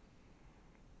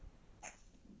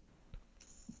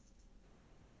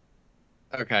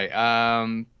 Okay.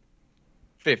 50s.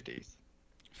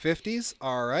 50s.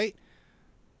 All right.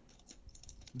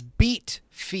 Beat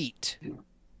feet.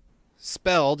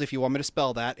 Spelled, if you want me to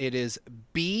spell that, it is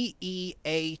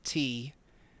BEATFEET.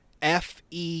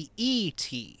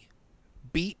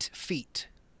 Beat feet.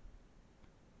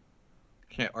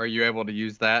 Are you able to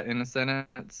use that in a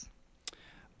sentence?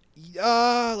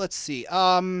 Let's see.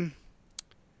 Again,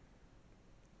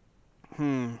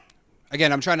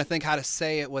 I'm trying to think how to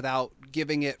say it without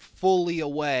giving it fully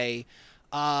away.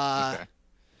 Okay.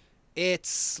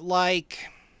 It's like,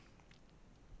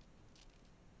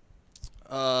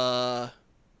 I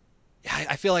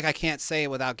feel like I can't say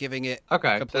it without giving it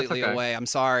Okay, completely that's okay. away. I'm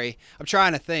sorry. I'm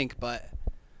trying to think, but.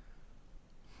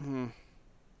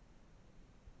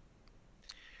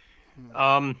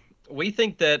 We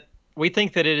think that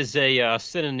it is a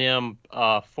synonym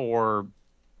for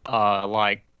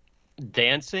like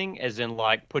dancing, as in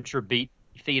like put your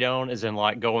feet on, as in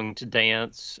like going to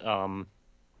dance,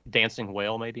 dancing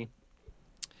well, maybe.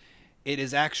 It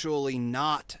is actually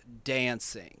not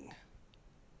dancing.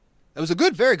 It was a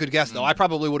very good guess, though. I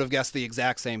probably would have guessed the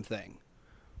exact same thing.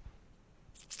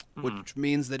 Which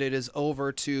means that it is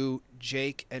over to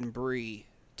Jake and Bree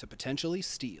to potentially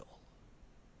steal.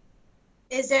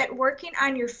 Is it working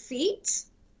on your feet?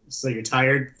 So you're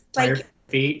tired Like,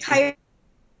 feet? Tired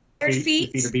Your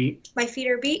feet? feet are beat? My feet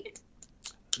are beat?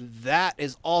 That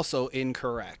is also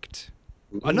incorrect.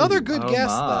 Another good Oh, guess,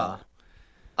 my. though.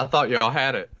 I thought y'all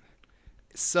had it.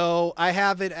 So I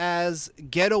have it as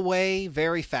get away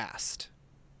very fast.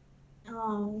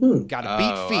 Oh. Gotta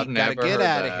beat Oh, feet. I've Gotta never get heard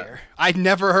out of that. here. I'd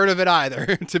never heard of it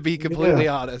either, to be completely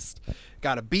honest.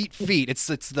 Gotta beat feet. It's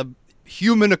the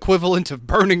human equivalent of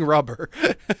burning rubber.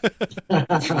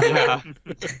 Yeah.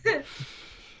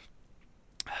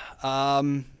 All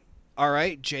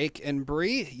right, Jake and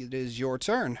Bree, it is your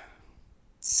turn.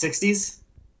 60s?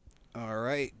 All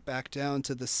right, back down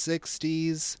to the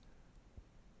 60s.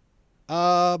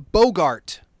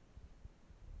 Bogart.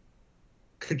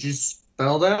 Could you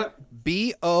spell that?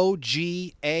 Bogart.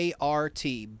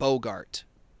 Bogart.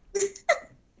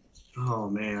 Oh,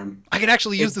 man. I can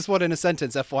actually use this one in a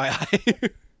sentence,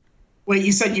 FYI. Wait,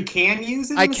 you said you can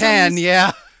use it? I in a can, sentence?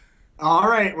 yeah. All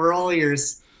right, we're all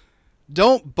ears.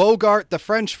 Don't Bogart the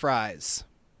French fries.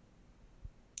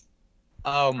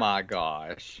 Oh my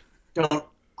gosh. Don't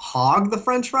hog the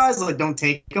french fries? Like, don't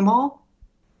take them all?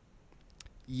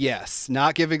 Yes,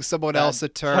 not giving someone That else a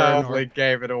turn. Totally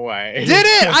gave it away. Did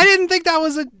it? I didn't think that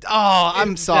was a. Oh,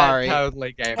 I'm sorry. That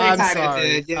totally gave it I'm away. It kinda sorry.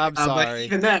 did, yeah, I'm sorry. But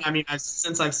even then, I mean,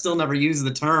 since I've still never used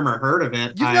the term or heard of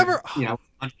it, You've never- You know,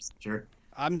 I'm sure.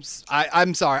 I'm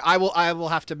sorry. I will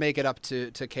have to make it up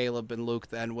to Caleb and Luke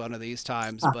then one of these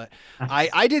times. But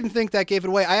I didn't think that gave it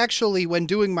away. I actually, when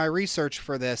doing my research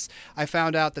for this, I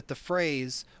found out that the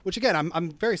phrase, which again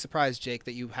I'm very surprised, Jake,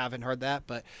 that you haven't heard that.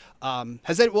 But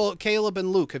Caleb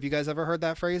and Luke, have you guys ever heard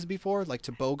that phrase before, like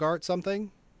to Bogart something?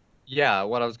 Yeah,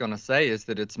 what I was going to say is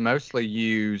that it's mostly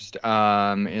used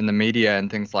in the media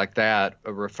and things like that,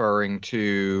 referring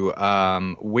to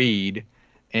weed.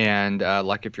 And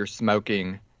like if you're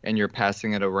smoking and you're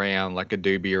passing it around like a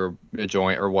doobie or a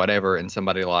joint or whatever, and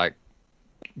somebody like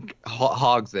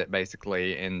hogs it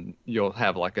basically, and you'll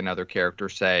have like another character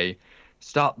say,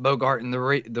 "Stop bogarting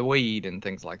the weed," and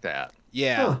things like that.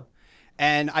 Yeah. Huh.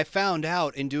 And I found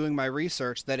out in doing my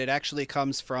research that it actually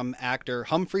comes from actor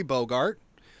Humphrey Bogart,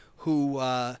 who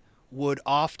would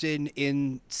often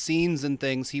in scenes and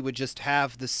things, he would just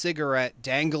have the cigarette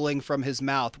dangling from his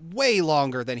mouth way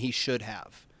longer than he should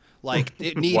have. Like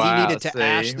he needed to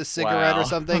ash the cigarette or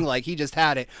something. Like he just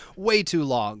had it way too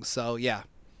long. So yeah.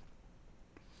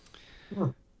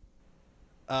 Huh.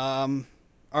 All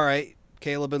right,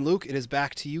 Caleb and Luke, it is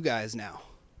back to you guys now.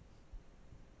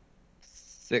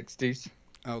 60s.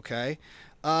 Okay.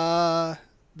 The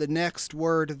next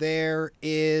word there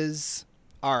is,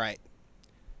 all right,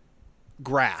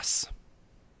 grass.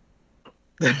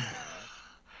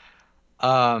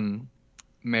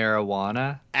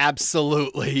 Marijuana.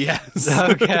 Absolutely, yes.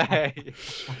 Okay.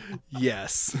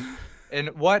 Yes. And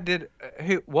what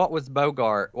was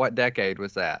Bogart? What decade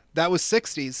was that? That was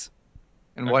 60s.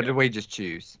 And what Okay. did we just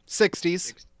choose?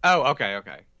 60s. Oh, okay.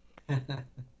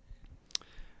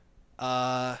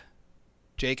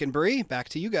 Jake and Bree, back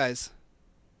to you guys.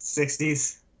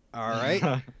 60s. All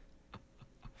right.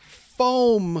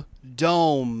 Foam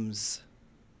domes.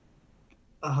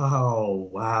 Oh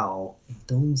wow,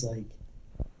 domes like,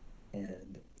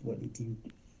 and what do you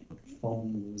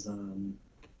foam was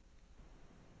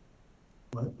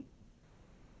what?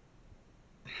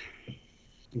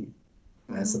 Dude,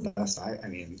 that's the best. I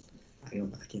mean, I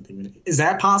can't think of it. Is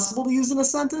that possible to use in a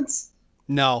sentence?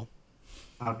 No.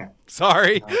 Okay.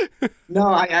 Sorry. No,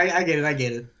 I get it. I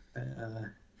get it.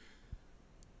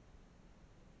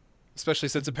 Especially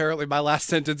since apparently my last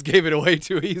sentence gave it away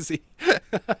too easy.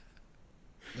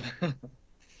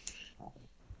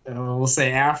 We'll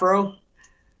say afro.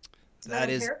 That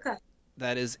is Haircut.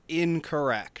 that is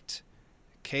incorrect.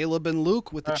 Caleb and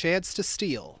Luke with the chance to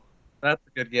steal. That's a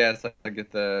good guess. I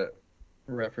get the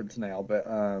reference now, but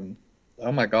oh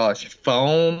my gosh,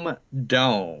 foam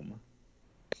dome,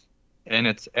 and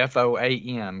it's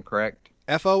FOAM, correct?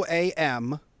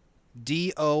 FOAMDOMES.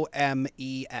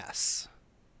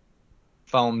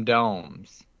 Foam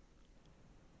domes.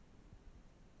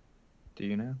 Do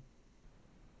you know?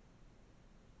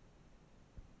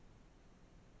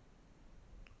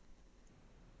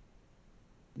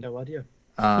 No idea.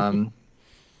 I'm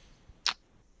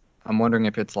wondering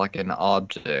if it's like an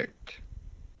object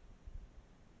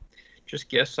Just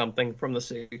guess something from the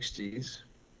 60s.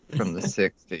 from the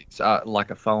 60s,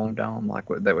 like a foam dome, like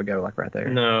that would go like right there.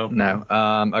 No. No.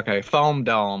 Okay. Foam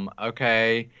dome.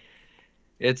 Okay.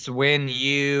 It's when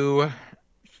you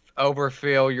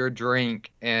overfill your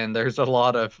drink and there's a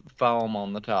lot of foam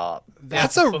on the top.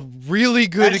 That's a really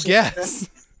good Actually, guess.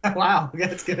 Wow,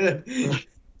 that's good.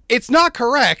 It's not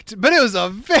correct, but it was a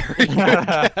very good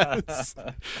guess.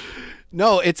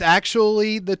 No, it's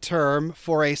actually the term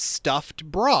for a stuffed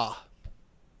bra.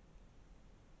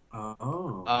 Oh.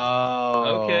 Oh.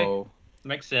 Okay.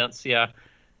 Makes sense, yeah.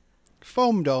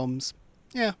 Foam domes.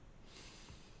 Yeah.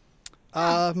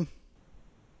 I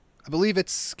believe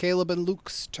it's Caleb and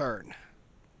Luke's turn.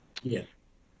 Yeah.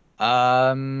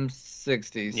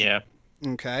 60s. Yeah.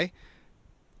 Okay.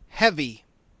 Heavy.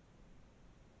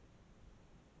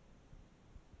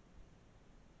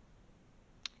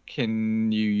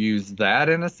 Can you use that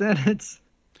in a sentence?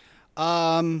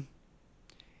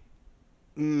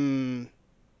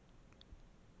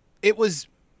 It was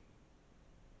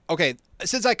okay.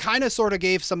 Since I kind of sort of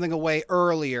gave something away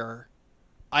earlier,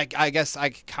 I guess I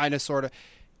kind of sort of.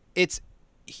 It's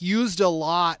used a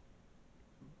lot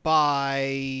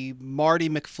by Marty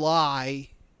McFly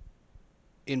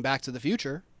in Back to the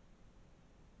Future.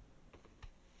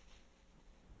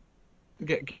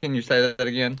 Can you say that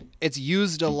again? It's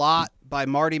used a lot by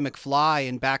Marty McFly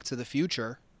in Back to the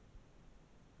Future.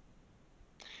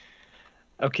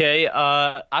 Okay,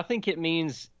 I think it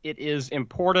means it is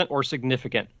important or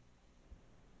significant.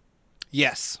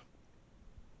 Yes.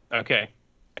 Okay.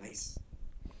 Nice.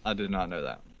 I did not know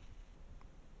that.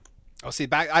 Oh, see,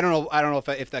 I don't know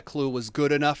if that clue was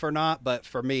good enough or not, but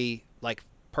for me, like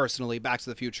personally, Back to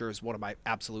the Future is one of my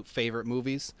absolute favorite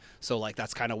movies. So like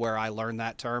that's kind of where I learned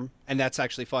that term, and that's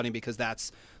actually funny because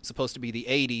that's supposed to be the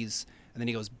 80s, and then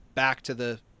he goes back to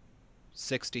the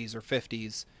 60s or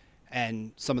 50s,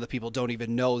 and some of the people don't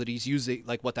even know that he's using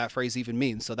like what that phrase even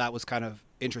means. So that was kind of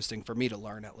interesting for me to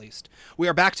learn, at least. We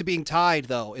are back to being tied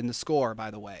though in the score, by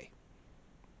the way.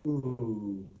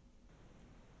 Ooh.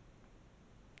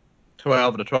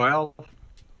 12-12.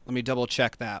 Let me double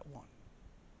check that one.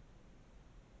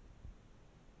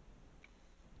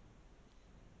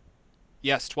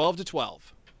 Yes, 12-12.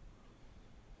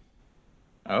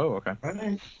 Oh, okay. All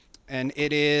right. And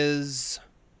it is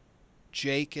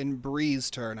Jake and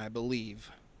Bree's turn, I believe.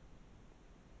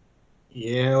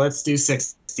 Yeah, let's do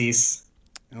 60s.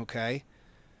 Okay.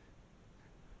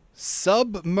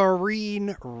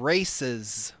 Submarine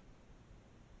races.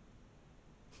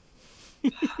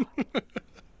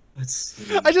 Let's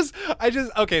see. I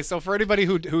just okay, so for anybody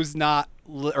who's not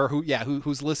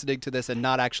who's listening to this and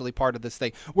not actually part of this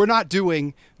thing, we're not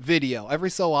doing video. Every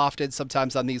so often,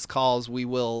 sometimes on these calls, we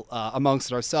will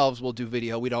amongst ourselves we'll do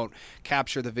video. We don't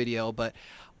capture the video, but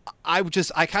I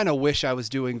kind of wish I was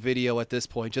doing video at this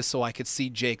point just so I could see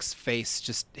Jake's face,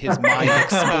 just his mind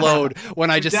explode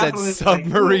when I just said Definitely,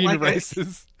 submarine like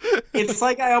races. It's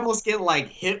like I almost get like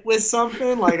hit with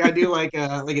something. Like I do like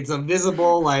it's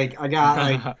invisible. Like I got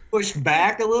like pushed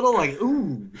back a little. Like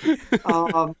ooh.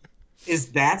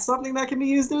 Is that something that can be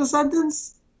used in a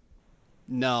sentence?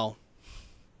 No.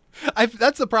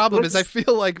 That's the problem. Is I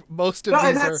feel like most of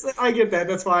these are. I get that.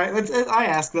 That's why I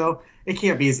ask though. It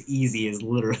can't be as easy as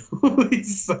literally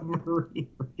submarine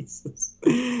races.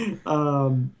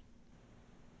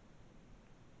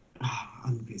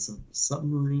 Okay, so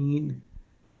submarine,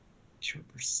 short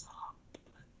for sub.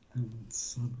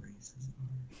 Sub races.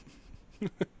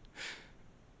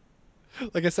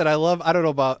 Like I said, I don't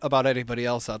know about anybody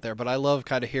else out there, but I love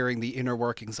kind of hearing the inner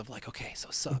workings of like, okay, so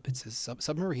sub, it says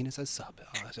submarine, it says sub.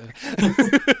 I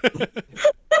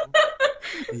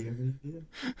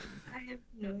have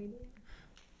no idea.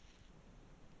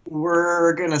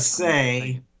 We're gonna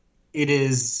say it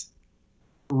is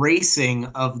racing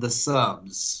of the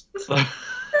subs.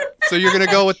 So you're going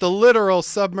to go with the literal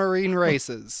submarine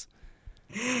races.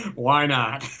 Why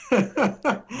not?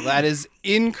 That is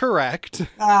incorrect.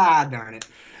 Ah, darn it.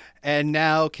 And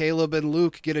now Caleb and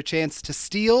Luke get a chance to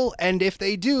steal, and if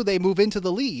they do, they move into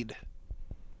the lead.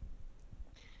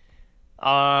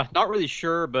 Not really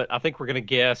sure, but I think we're going to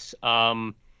guess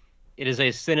it is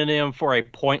a synonym for a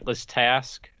pointless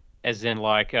task, as in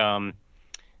like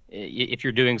if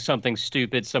you're doing something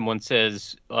stupid, someone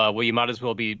says, well, you might as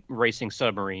well be racing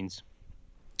submarines.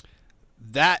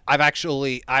 That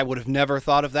I would have never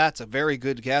thought of that. It's a very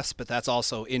good guess, but that's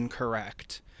also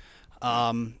incorrect.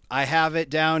 I have it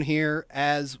down here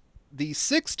as the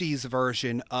 60s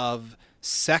version of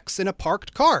sex in a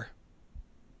parked car.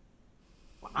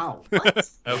 Wow. What?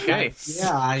 Okay.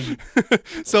 Yeah.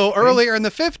 So earlier in the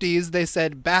 50s, they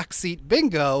said backseat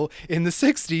bingo. In the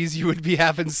 60s, you would be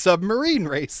having submarine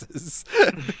races.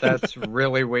 That's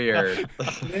really weird.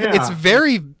 Yeah. It's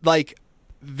very, like,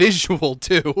 visual,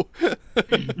 too.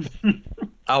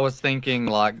 I was thinking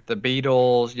like the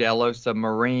Beatles, Yellow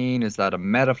Submarine. Is that a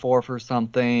metaphor for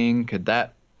something? Could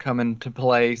that come into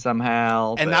play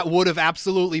somehow? And that would have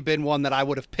absolutely been one that I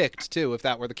would have picked, too, if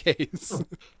that were the case.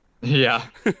 Yeah.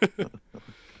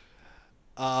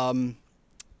 I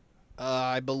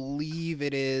believe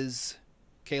it is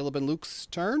Caleb and Luke's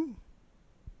turn.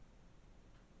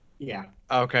 Yeah.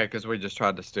 Okay, because we just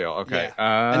tried to steal. Okay.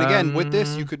 Yeah. And again, with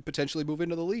this, you could potentially move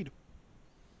into the lead.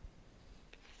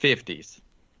 50s.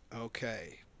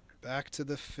 Okay. Back to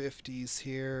the 50s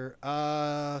here.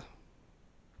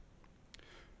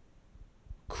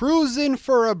 Cruisin'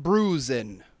 for a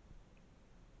bruisin'.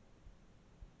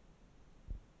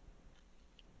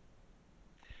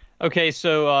 Okay,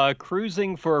 so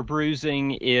cruising for a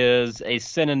bruising is a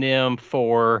synonym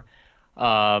for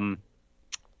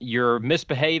you're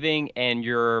misbehaving and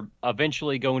you're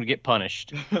eventually going to get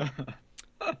punished.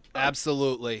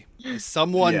 Absolutely.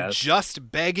 Someone Yes.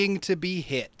 just begging to be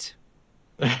hit.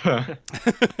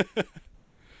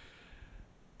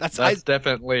 That's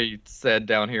definitely said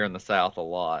down here in the South a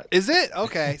lot. Is it?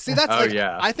 Okay. See, that's Oh, like,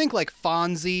 yeah. I think like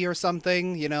Fonzie or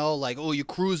something, you know, like, oh, you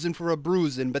cruising for a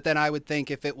bruising. But then I would think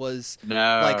if it was No.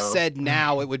 like said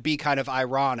now, it would be kind of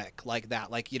ironic like that.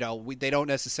 Like, you know, they don't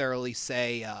necessarily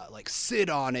say like sit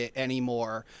on it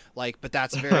anymore. Like, but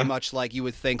that's very much like you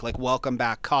would think like welcome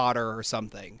back Cotter or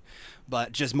something,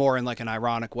 but just more in like an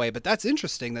ironic way. But that's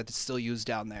interesting that it's still used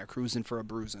down there, cruising for a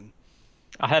bruising.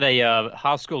 I had a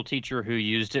high school teacher who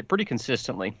used it pretty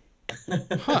consistently.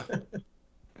 Huh.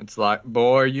 It's like,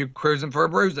 boy, you cruising for a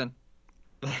bruising.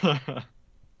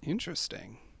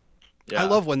 Interesting. Yeah. I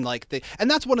love when like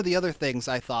and that's one of the other things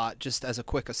I thought, just as a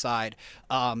quick aside,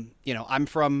 you know, I'm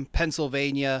from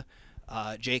Pennsylvania,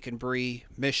 Jake and Bree,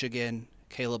 Michigan,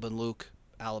 Caleb and Luke,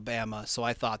 Alabama. So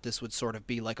I thought this would sort of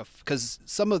be like because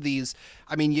some of these,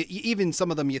 I mean, even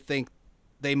some of them you think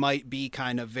they might be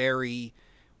kind of very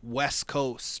West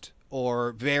Coast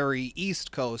or very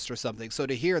East Coast or something. So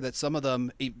to hear that some of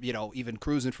them, you know, even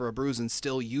cruising for a bruising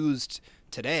still used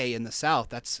today in the South,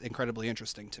 that's incredibly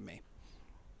interesting to me.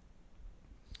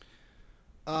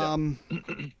 I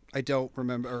don't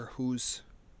remember who's.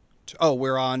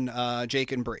 We're on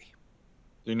Jake and Bree.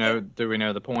 Do we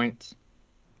know the points?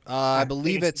 I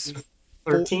believe it's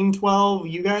 13-12,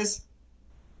 you guys?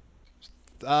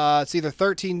 it's either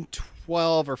 13-12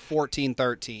 or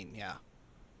 14-13. Yeah.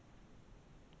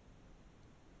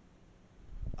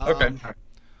 Okay.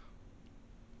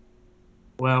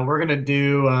 Well, we're gonna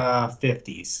do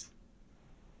 50s.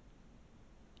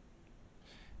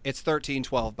 It's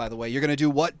 13-12, by the way. You're gonna do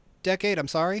what decade? I'm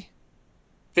sorry.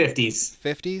 50s.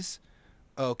 50s.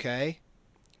 Okay.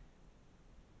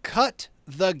 Cut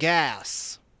the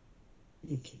gas.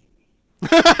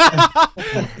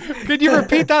 Could you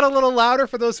repeat that a little louder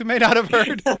for those who may not have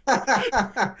heard?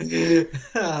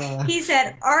 He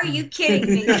said, "Are you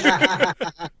kidding me?"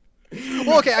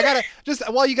 Well, okay, I gotta just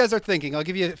while you guys are thinking, I'll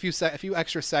give you a few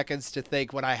extra seconds to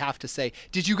think what I have to say.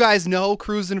 Did you guys know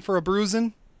 "Cruising for a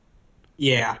Bruisin'"?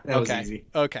 Yeah, that was Okay. easy.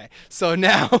 Okay. So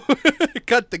now,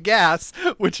 cut the gas,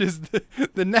 which is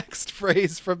the next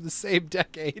phrase from the same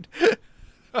decade.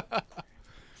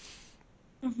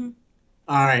 Mm-hmm.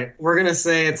 All right, we're gonna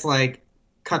say it's like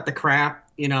cut the crap.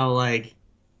 Like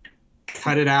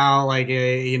cut it out. Like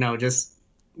just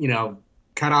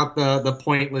cut out the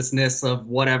pointlessness of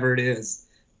whatever it is.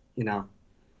 That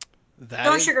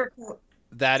Don't is, sugarcoat.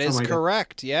 that is Something like that.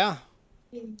 correct. Yeah.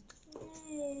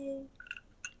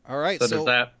 All right. So So,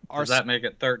 does that make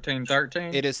it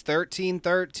 13-13? it is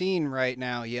 13-13 right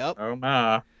now. Yep. Oh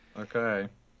my. Okay.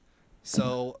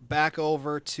 So back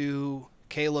over to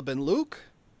Caleb and Luke.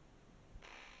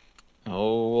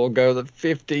 Oh, we'll go the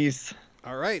 50s.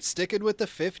 All right, sticking with the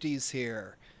 50s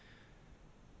here.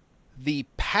 The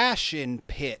Passion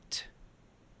Pit.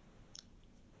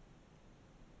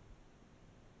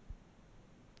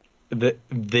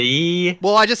 The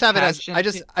Well, I just have it as Passion I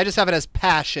just Pit? I just have it as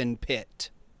Passion Pit.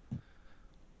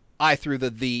 I threw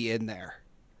the in there.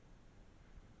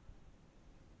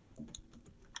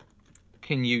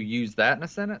 Can you use that in a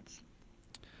sentence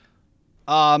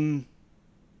Um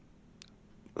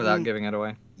without giving it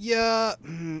away? yeah,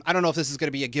 I don't know if this is going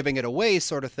to be a giving it away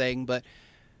sort of thing, but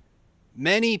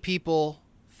many people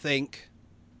think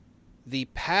the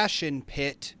Passion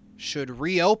Pit should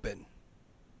reopen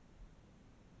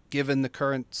given the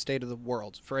current state of the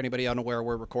world. For anybody unaware,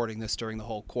 we're recording this during the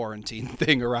whole quarantine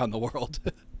thing around the world.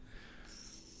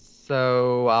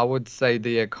 So I would say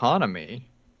the economy.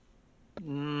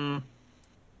 Mm,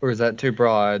 Or is that too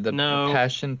broad? The No.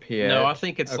 Passion Pit. no, I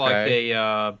think it's like Okay.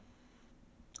 a.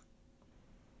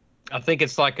 I think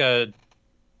it's like a.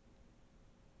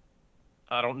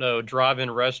 I don't know,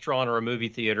 drive-in restaurant or a movie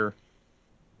theater.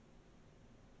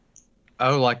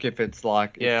 Oh, like if it's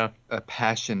like Yeah. a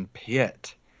Passion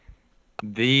Pit.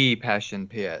 The Passion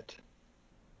Pit.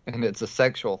 And it's a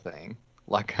sexual thing.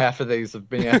 Like half of these have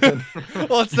been.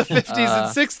 Well, it's the 50s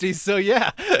and 60s, so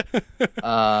yeah.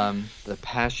 The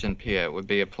Passion Pit would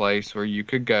be a place where you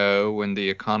could go when the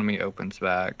economy opens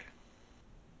back.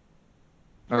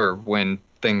 Or when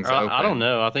things open. I don't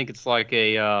know. I think it's like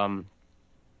a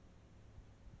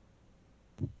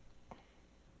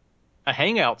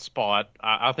hangout spot.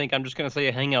 I think I'm just going to say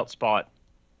a hangout spot.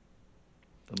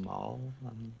 The mall.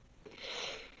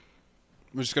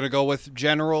 We're just going to go with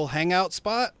general hangout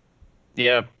spot.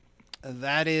 Yeah.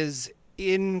 That is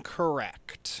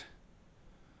incorrect.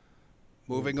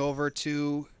 Moving over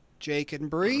to Jake and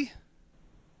Bree.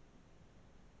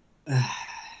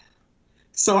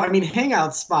 So I mean,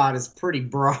 hangout spot is pretty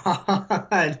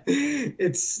broad.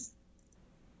 It's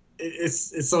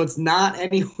so it's not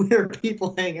anywhere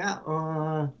people hang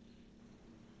out.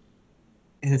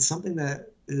 And it's something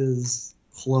that is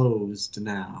closed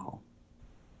now.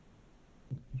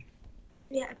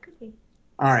 Yeah, it could be.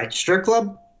 All right, strip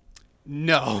club.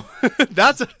 No,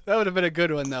 that would have been a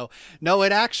good one though. No,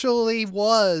 it actually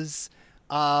was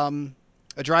a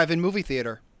drive-in movie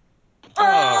theater.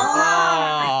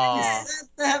 Oh.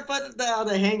 But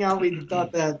the hangout, we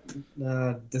thought that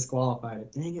disqualified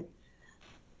it. Dang it.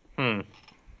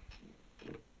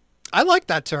 I like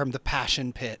that term, the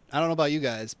Passion Pit. I don't know about you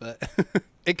guys, but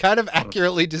it kind of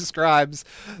accurately describes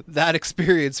that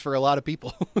experience for a lot of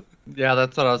people. Yeah,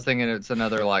 that's what I was thinking. It's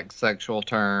another like sexual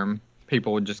term.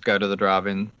 People would just go to the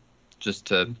drive-in just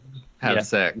to have Yeah.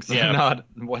 sex, Yeah. not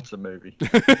watch a movie.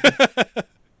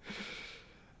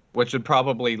 Which would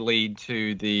probably lead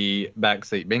to the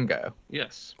backseat bingo.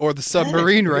 Yes. Or the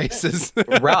submarine races.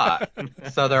 Right.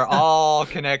 So they're all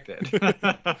connected.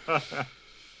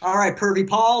 All right, Pervy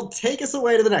Paul, take us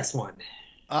away to the next one.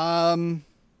 Well,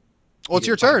 it's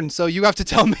your turn, so you have to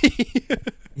tell me.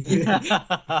 Okay,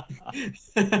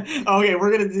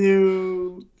 we're gonna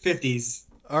do 50s.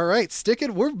 All right, stick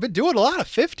it. We've been doing a lot of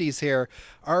 50s here.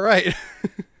 All right.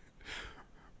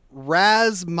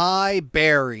 Raz my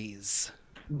berries.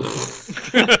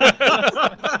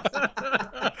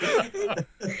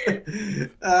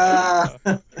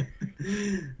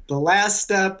 The last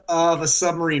step of a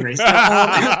submarine race.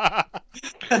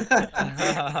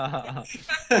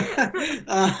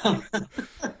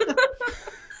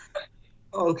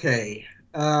 Okay.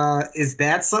 Is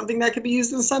that something that could be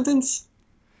used in a sentence?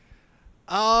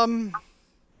 No.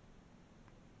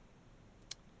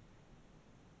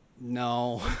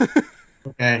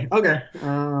 Okay. Okay.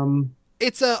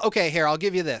 It's a okay. Here, I'll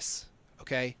give you this.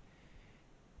 Okay.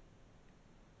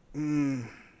 I'm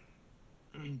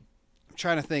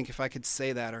trying to think if I could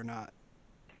say that or not.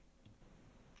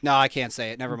 No, I can't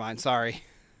say it. Never mind. Sorry.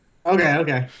 Okay.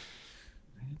 Okay.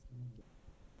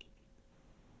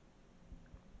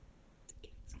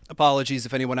 Apologies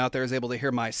if anyone out there is able to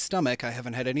hear my stomach. I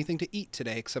haven't had anything to eat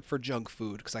today except for junk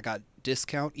food because I got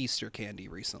discount Easter candy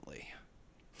recently.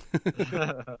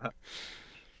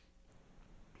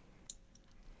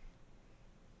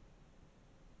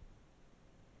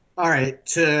 All right,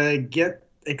 to get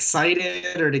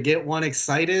excited or to get one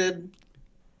excited.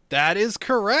 That is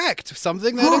correct.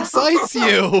 Something that excites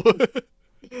you.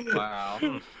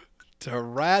 Wow. To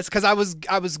razz, because I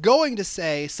was going to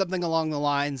say something along the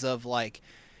lines of like,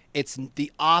 it's the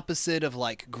opposite of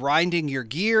like grinding your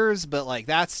gears, but like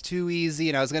that's too easy.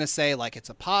 And I was gonna say like it's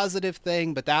a positive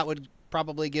thing, but that would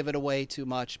probably give it away too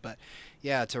much. But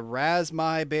yeah, to razz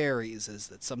my berries is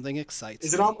that something excites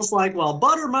Is it me. almost like, well,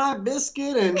 butter my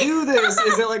biscuit and do this?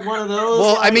 Is it like one of those?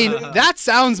 Well, I like, mean, that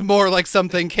sounds more like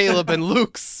something Caleb and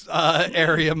Luke's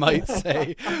area might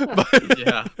say. But,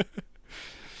 Yeah.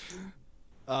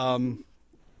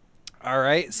 all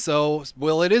right, so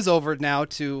well, it is over now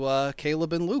to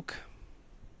Caleb and Luke.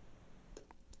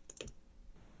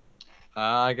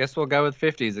 I guess we'll go with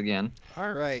 50s again.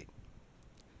 All right.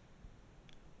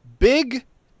 Big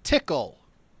tickle.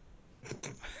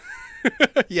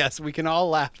 Yes, we can all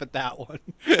laugh at that one.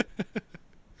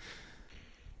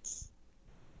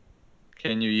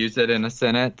 Can you use it in a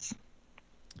sentence?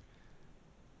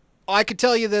 I could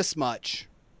tell you this much.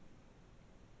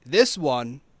 This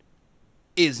one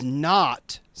is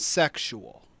not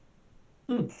sexual.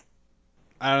 I don't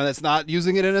know, that's not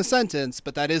using it in a sentence,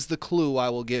 but that is the clue I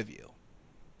will give you.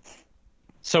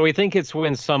 So we think it's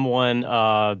when someone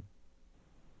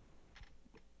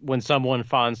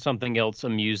finds something else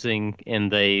amusing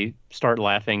and they start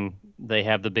laughing, they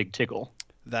have the big tickle.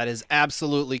 That is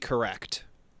absolutely correct.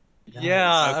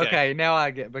 Yeah, Okay. okay, now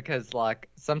I get, because like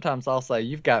sometimes I'll say,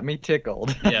 you've got me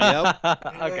tickled. Yeah.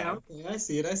 Okay. Okay, I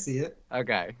see it.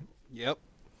 Okay. Yep.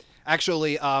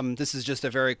 Actually, this is just a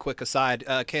very quick aside.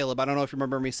 Caleb, I don't know if you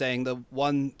remember me saying the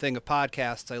one thing of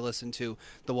podcasts I listen to,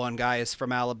 the one guy is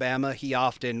from Alabama.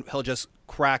 He'll just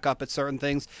crack up at certain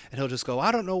things and he'll just go,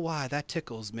 I don't know why, that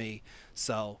tickles me.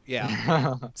 So,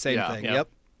 yeah, same Yeah. thing. Yeah.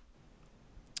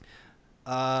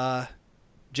 Yep.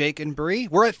 Jake and Bree,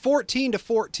 we're at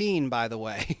 14-14, by the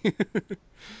way.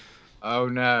 Oh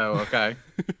no, okay.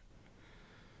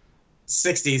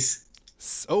 60s.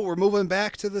 So we're moving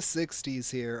back to the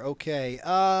 60s here. Okay.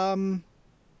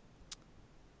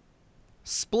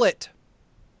 Split.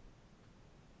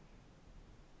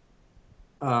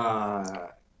 Can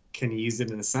you use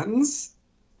it in a sentence?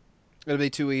 It'll be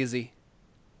too easy.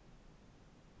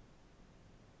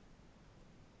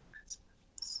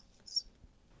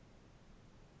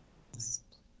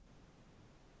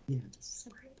 Yeah,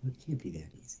 it can't be that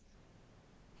easy.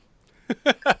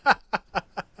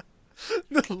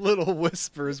 The little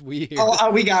whispers we hear.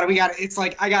 Oh, we got it. It's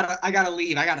like I gotta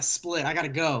leave. I gotta split. I gotta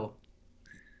go.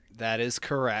 That is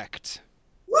correct.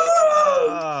 Woo!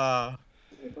 All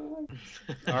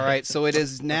right, so it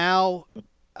is now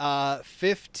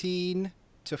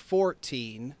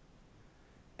 15-14.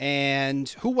 And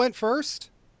who went first?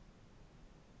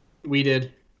 We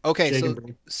did. Okay, Jake so and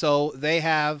Bree.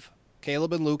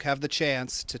 Caleb and Luke have the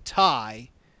chance to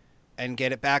tie and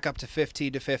get it back up to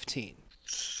 15-15.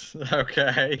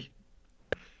 Okay.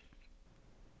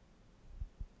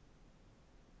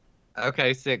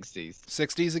 Okay, 60s.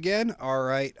 60s again? All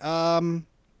right.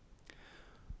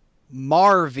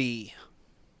 Marvy.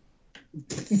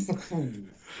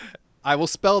 I will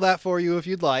spell that for you if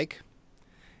you'd like.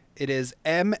 It is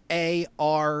Marvy.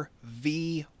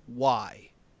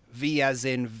 V as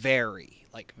in very,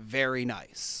 like very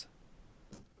nice.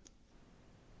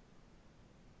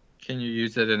 Can you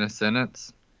use it in a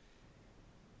sentence?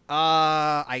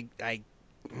 I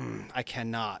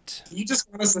cannot. You just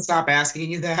want us to stop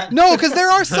asking you that? No, because there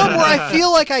are some where I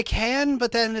feel like I can,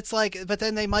 but then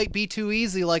they might be too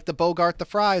easy, like the Bogart the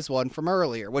Fries one from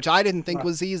earlier, which I didn't think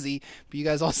was easy, but you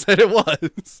guys all said it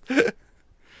was.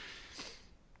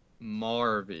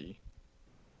 Marvy.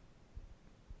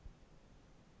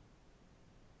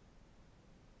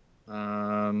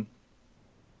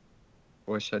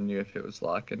 Wish I knew if it was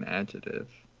like an adjective.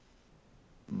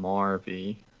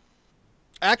 Marvy.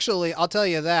 Actually, I'll tell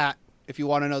you that if you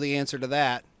want to know the answer to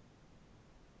that.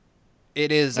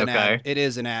 It is an Okay. it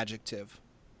is an adjective.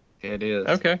 It is.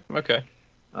 Okay.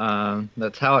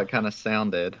 That's how it kind of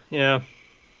sounded. Yeah.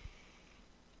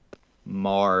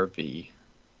 Marvy.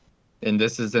 And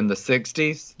this is in the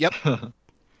 60s? Yep.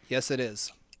 Yes, it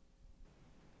is.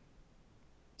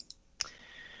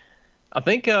 I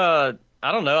think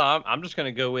I don't know. I'm just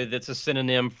gonna go with it's a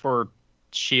synonym for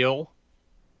chill.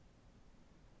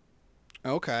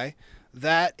 Okay.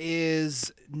 That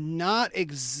is not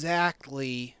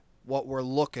exactly what we're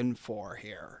looking for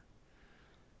here.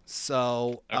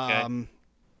 So, Okay.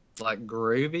 Like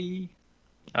groovy?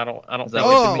 I don't Is think that Oh.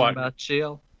 what it's you mean quite. by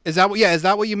chill? is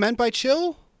that what you meant by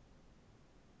chill?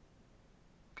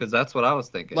 Because that's what I was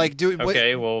thinking. Like,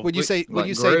 Okay, well, would you say like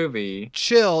groovy.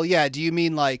 chill? Yeah. Do you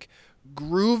mean like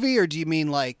groovy, or do you mean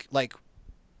like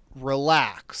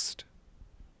relaxed?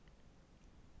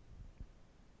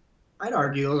 I'd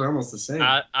argue those are almost the same.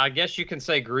 I guess you can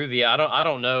say groovy. I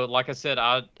don't know. Like I said,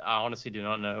 I honestly do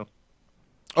not know.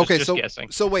 Okay, just so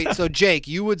guessing. so wait, so Jake,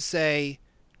 you would say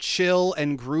chill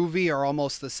and groovy are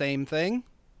almost the same thing?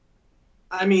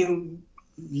 I mean,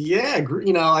 yeah,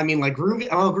 I mean, like groovy.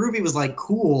 Oh, groovy was like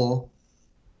cool,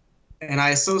 and I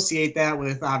associate that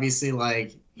with obviously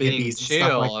like Being hippies and chill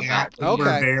stuff like that. about We're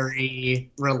Okay.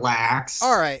 very relaxed.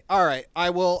 All right.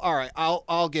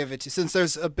 I'll give it to you, since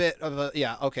there's a bit of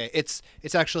a okay. It's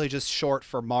actually just short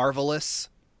for marvelous.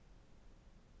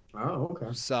 Oh,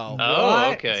 okay. So Oh,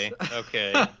 What? okay.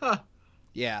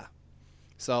 yeah.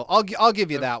 So I'll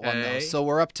give you that one though. Okay. So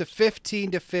we're up to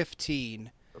 15 to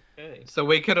 15. Okay. So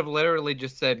we could have literally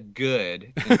just said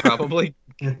good and probably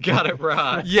got it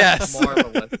right. Yes.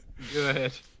 Marvelous.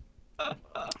 Good.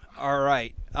 All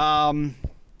right. So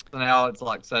now it's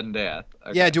like sudden death.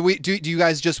 Okay. Yeah. Do you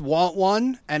guys just want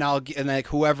one, and like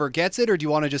whoever gets it, or do you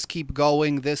want to just keep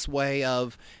going this way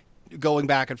of going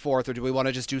back and forth, or do we want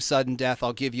to just do sudden death?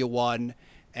 I'll give you one,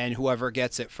 and whoever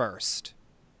gets it first.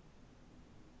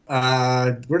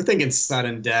 We're thinking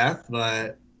sudden death,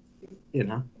 but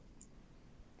Yeah,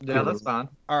 that's fine.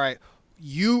 All right.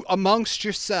 You amongst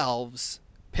yourselves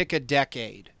pick a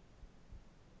decade.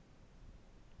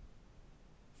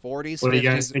 40s, what do 50s, you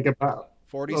guys think about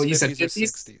 40s, Oh, you said 50s, or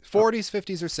 50s? 60s. 40s,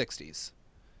 50s, or 60s.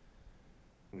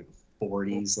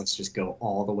 40s? Let's just go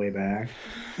all the way back.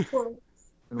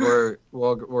 And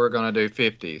we're gonna do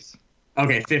 50s.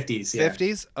 Okay, 50s. Yeah.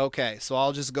 50s? Okay, so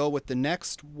I'll just go with the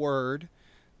next word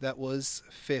that was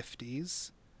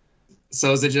 50s.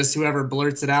 So is it just whoever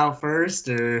blurts it out first,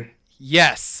 or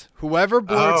Yes, whoever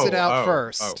blurts it out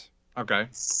first. Okay.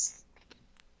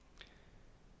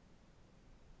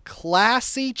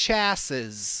 Classy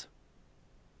chassis.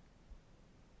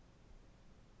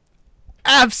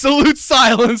 Absolute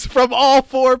silence from all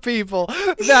four people.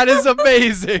 That is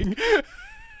amazing.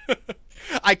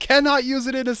 I cannot use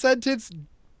it in a sentence.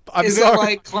 I'm is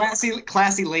sorry. it like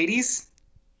classy ladies?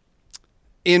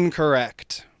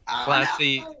 Incorrect.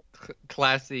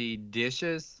 Classy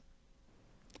dishes.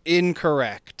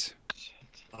 Incorrect.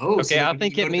 Oh, Okay, so I we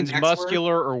think go it to the means next word?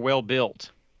 muscular or well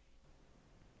built.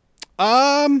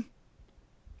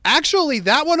 Actually,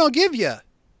 that one I'll give you.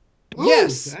 Ooh,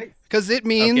 Yes, nice. because it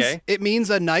means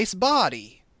a nice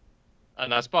body. A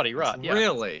nice body, right? Yeah.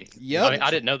 Really? Yep. I mean,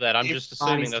 I didn't know that. I'm just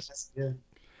assuming that's. Yeah.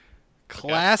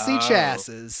 Classy Oh.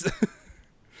 chassis.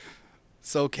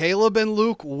 So Caleb and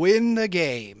Luke win the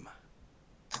game.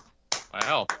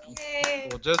 Wow. Yay.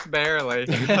 Well, just barely.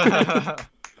 Just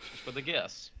for the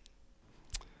guess.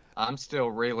 I'm still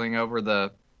reeling over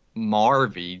the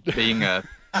Marvy being a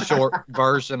short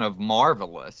version of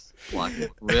marvelous. Like,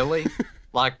 really?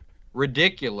 Like,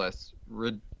 ridiculous.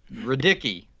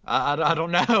 Ridicky. I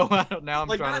don't know. Now I'm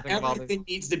Like trying to not think of all these. everything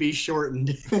needs to be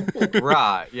shortened.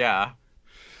 Right, yeah.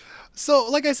 So,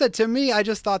 like I said, to me, I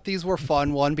just thought these were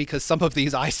fun. One, because some of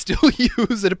these I still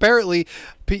use, and apparently,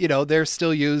 they're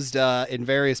still used in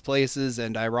various places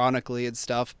and ironically and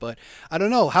stuff. But I don't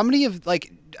know how many of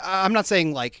I'm not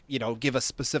saying give a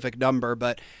specific number,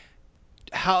 but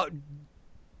how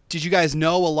did you guys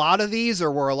know a lot of these,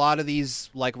 or were a lot of these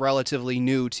like relatively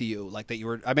new to you? Like that you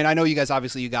were. I mean, I know you guys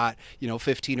obviously you got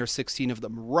 15 or 16 of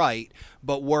them right,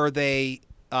 but were they?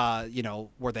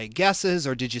 Were they guesses,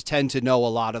 or did you tend to know a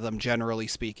lot of them, generally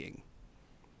speaking?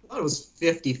 I thought it was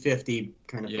 50-50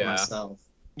 kind of for Yeah. myself.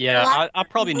 Yeah, I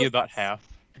probably knew about half.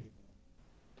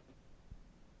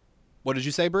 What did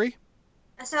you say, Bree?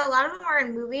 So a lot of them are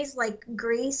in movies like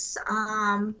Grease.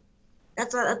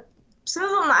 That's some of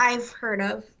them I've heard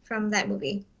of from that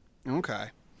movie. Okay.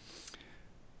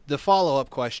 The follow-up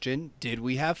question, did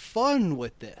we have fun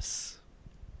with this?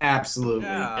 Absolutely.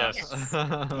 Yeah. Yes.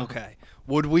 Okay.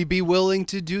 Would we be willing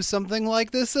to do something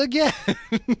like this again?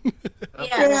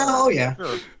 Yeah. Oh yeah.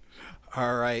 Sure.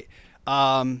 All right.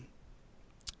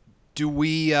 Do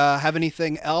we have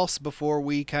anything else before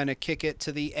we kind of kick it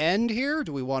to the end here?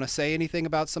 Do we want to say anything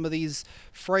about some of these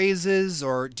phrases,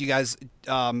 or do you guys?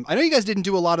 I know you guys didn't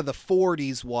do a lot of the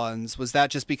 40s ones. Was that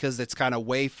just because it's kind of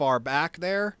way far back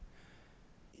there?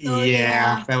 Oh, Yeah,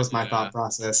 yeah. that was my Yeah. thought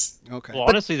process. Okay. Well,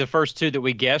 honestly, the first two that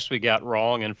we guessed we got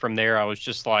wrong, and from there I was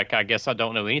just like, I guess I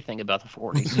don't know anything about the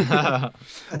 40s.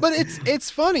 But it's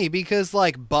funny because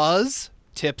like Buzz,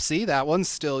 tipsy, that one's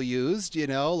still used,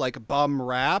 like bum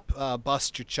rap,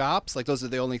 bust your chops. Like those are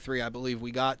the only three I believe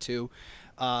we got to.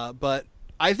 But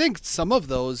I think some of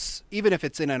those, even if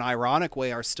it's in an ironic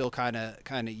way, are still kind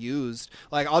of used.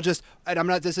 Like and I'm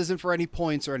not. This isn't for any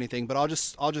points or anything, but I'll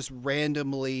just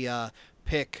randomly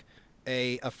pick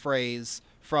a phrase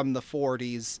from the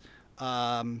 40s.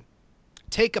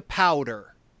 Take a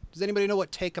powder. Does anybody know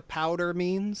what take a powder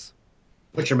means?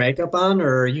 Put your makeup on,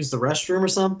 or use the restroom or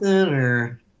something,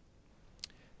 or...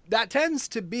 That tends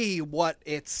to be what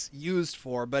it's used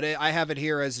for, but I have it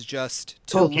here as just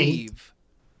to Cocaine. leave.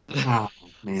 Oh,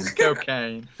 man.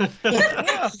 Cocaine. If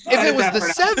it was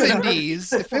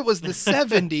the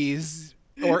 70s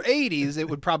or 80s, it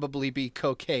would probably be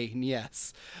cocaine,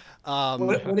 yes.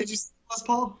 What did you say,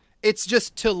 Paul? It's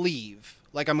just to leave.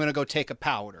 Like, I'm going to go take a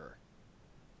powder.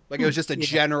 Like, it was just a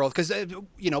general, because,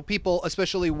 people,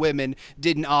 especially women,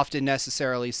 didn't often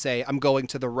necessarily say, I'm going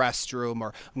to the restroom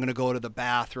or I'm going to go to the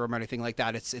bathroom or anything like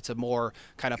that. It's a more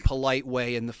kind of polite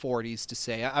way in the 40s to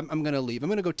say, I'm going to leave. I'm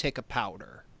going to go take a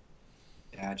powder.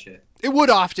 Gotcha. It would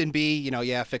often be,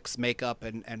 fix makeup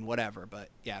and whatever. But,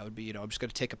 yeah, it would be, I'm just going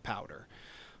to take a powder.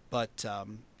 But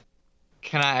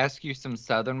Can I ask you some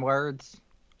Southern words?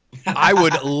 I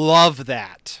would love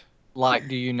that. Like,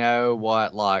 do you know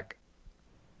what, like,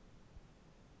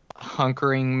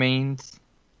 hunkering means?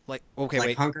 Like, okay, like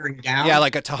wait. hunkering down? Yeah,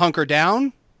 like to hunker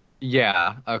down?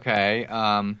 Yeah, okay.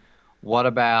 What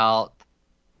about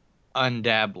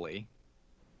undabbly?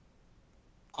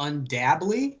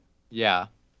 Undabbly? Yeah.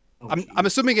 Oh, I'm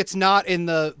assuming it's not in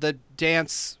the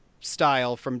dance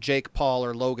style from Jake Paul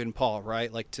or Logan Paul,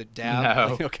 right? Like to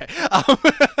dab? No. Okay.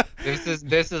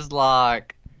 This is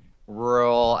like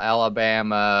rural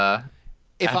Alabama,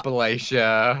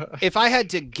 Appalachia. If I had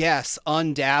to guess,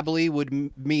 undabbly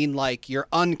would mean like you're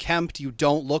unkempt, you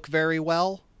don't look very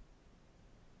well.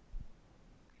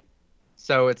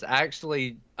 So it's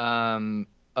actually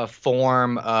a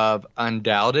form of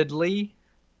undoubtedly.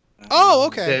 Oh,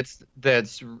 okay.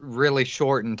 That's really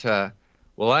shortened to,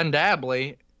 well,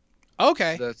 undoubtedly.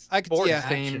 Okay. The sports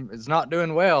team is not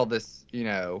doing well this,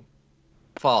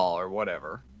 fall or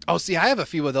whatever. Oh, see, I have a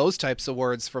few of those types of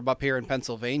words from up here in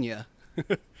Pennsylvania.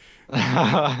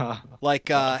 Like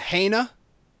Hana.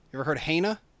 You ever heard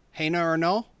Hana? Hana or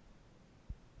no?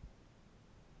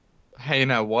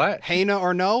 Hana what? Hana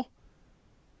or no?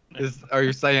 Are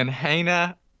you saying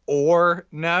Hana or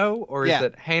no? Or is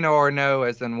it Hana or no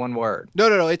as in one word?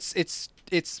 No. It's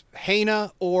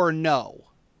Hana or no.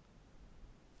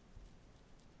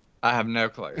 I have no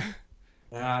clue.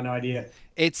 No idea.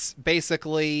 It's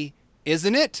basically,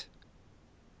 isn't it?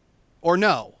 Or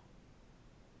no?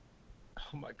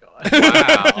 Oh my god!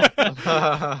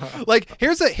 Wow. Like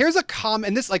here's a comment.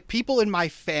 And this, like, people in my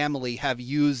family have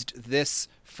used this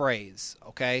phrase.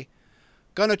 Okay,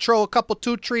 gonna throw a couple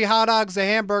 2-3 hot dogs and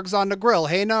hamburgers on the grill.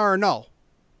 Hey, no or no?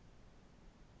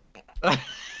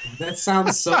 That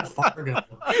sounds so Fargo.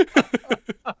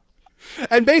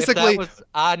 And basically,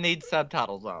 I need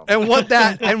subtitles on. And what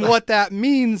that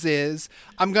means is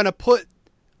I'm gonna put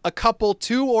a couple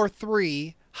 2 or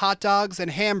 3 hot dogs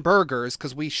and hamburgers,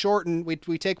 because we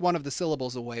take one of the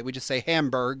syllables away. We just say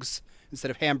hamburgs instead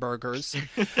of hamburgers.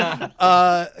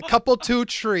 A couple 2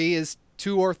 tree is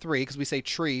 2 or 3 because we say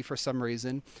tree for some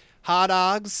reason. Hot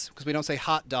dogs, because we don't say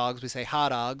hot dogs, we say hot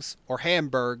dogs, or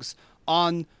hamburgs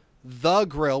on the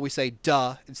grill. We say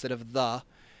duh instead of the.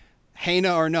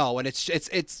 Hana or no, and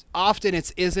it's often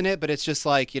isn't it, but it's just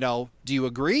like, do you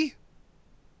agree?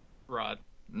 Right.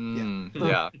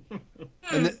 Yeah.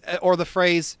 And or the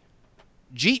phrase,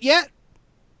 "Jeet yet?"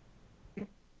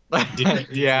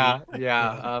 yeah,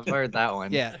 I've heard that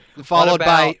one. Yeah,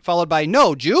 followed by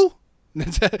no, Jew.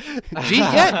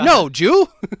 Jeet yet? No, Jew.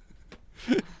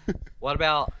 What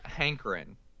about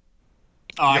hankering?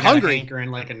 Oh, You're hungry. Hankering,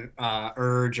 like an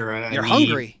urge or a You're need.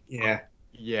 hungry. Yeah.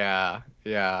 Yeah.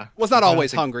 Well, it's not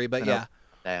always hungry, but yeah.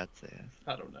 That's it.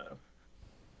 I don't know.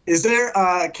 Is there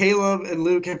Caleb and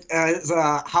Luke?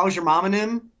 How's your mom and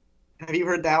him? Have you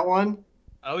heard that one?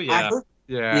 Oh yeah.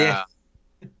 Yeah.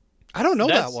 I don't know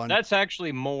that one. That's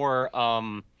actually more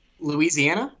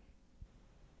Louisiana?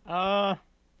 I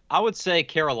would say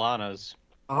Carolinas.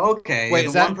 Okay.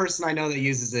 Wait, the one person I know that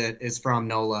uses it is from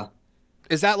NOLA.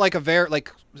 Is that like a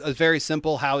very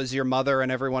simple "How is your mother"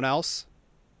 and everyone else?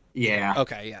 Yeah.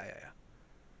 Okay, yeah.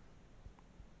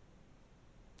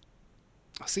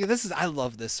 See, I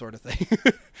love this sort of thing.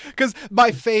 Because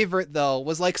my favorite, though,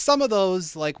 was like some of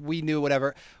those, like we knew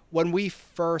whatever. When we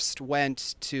first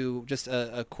went to, just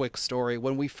a quick story,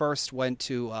 when we first went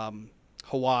to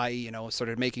Hawaii,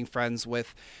 started making friends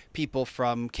with people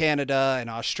from Canada and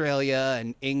Australia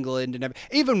and England and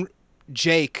even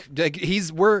Jake, like,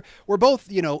 we're both,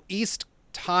 East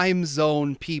time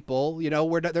zone people.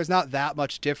 There's not that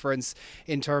much difference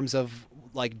in terms of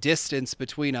like distance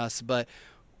between us, but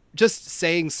just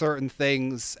saying certain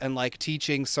things and like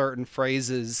teaching certain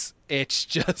phrases, it's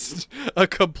just a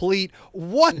complete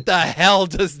what the hell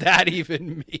does that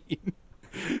even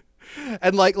mean?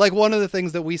 And like one of the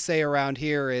things that we say around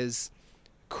here is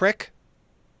crick,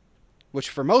 which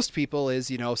for most people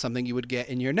is, something you would get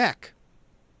in your neck.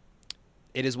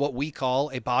 It is what we call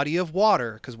a body of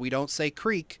water, because we don't say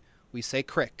creek, we say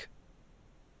crick.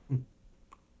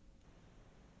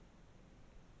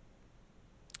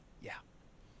 Yeah.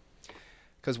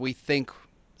 Because we think,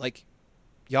 like,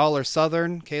 y'all are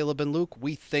Southern, Caleb and Luke,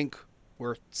 we think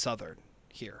we're Southern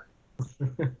here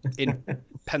in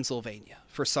Pennsylvania.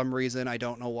 For some reason, I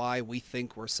don't know why, we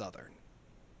think we're Southern.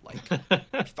 Like,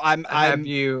 I'm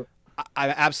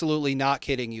absolutely not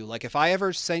kidding you. Like, if I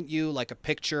ever sent you like a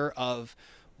picture of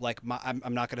like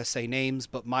I'm not going to say names,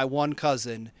 but my one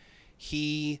cousin,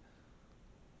 he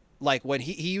like when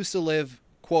he used to live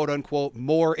quote unquote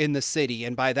more in the city.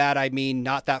 And by that, I mean,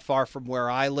 not that far from where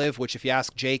I live, which if you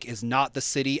ask Jake is not the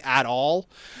city at all.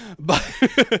 But,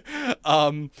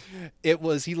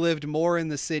 he lived more in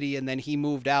the city and then he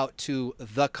moved out to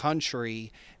the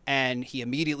country. And he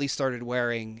immediately started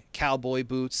wearing cowboy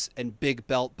boots and big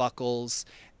belt buckles.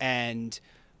 And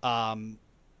he,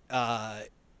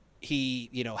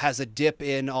 has a dip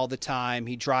in all the time.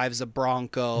 He drives a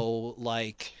Bronco.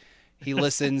 Like, he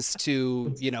listens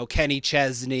to, Kenny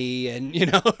Chesney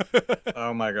and,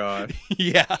 Oh, my God.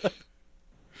 Yeah.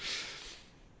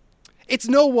 It's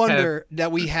no wonder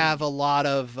that we have a lot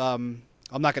of...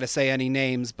 I'm not going to say any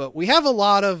names, but we have a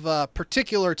lot of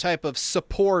particular type of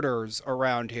supporters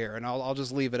around here, and I'll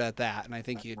just leave it at that. And I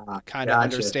think you kind of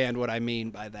understand what I mean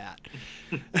by that.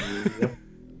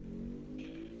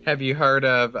 Have you heard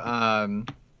of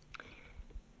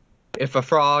if a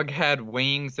frog had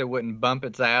wings, it wouldn't bump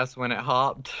its ass when it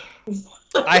hopped?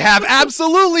 I have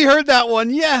absolutely heard that one.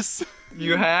 Yes.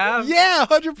 You have? Yeah,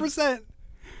 100%.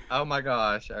 Oh my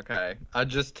gosh. Okay. I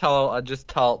just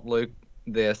taught Luke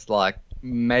this like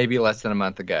maybe less than a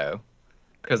month ago,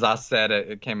 because I said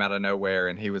it came out of nowhere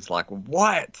and he was like,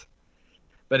 what?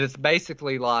 But it's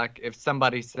basically like if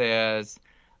somebody says,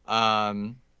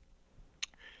 well,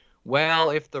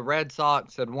 if the Red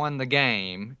Sox had won the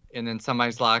game, and then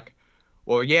somebody's like,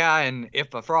 well, yeah, and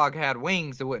if a frog had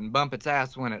wings, it wouldn't bump its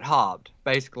ass when it hopped.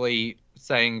 Basically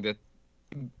saying that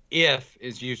if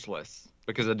is useless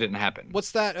because it didn't happen.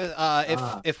 What's that?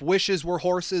 If wishes were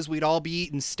horses, we'd all be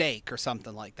eating steak or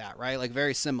something like that, right? Like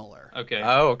very similar. Okay.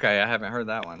 Oh, okay. I haven't heard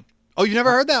that one. Oh, you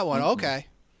never heard that one? Okay.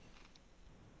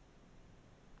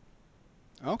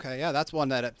 Okay, yeah, that's one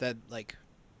that like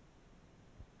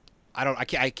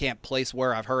I can't place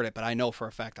where I've heard it, but I know for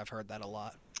a fact I've heard that a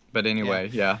lot. But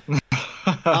anyway, yeah.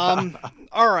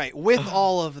 All right. With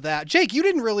all of that, Jake, you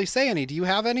didn't really say any. Do you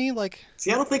have any? Like,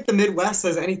 see, I don't think the Midwest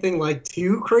has anything like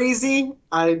too crazy.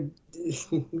 I'm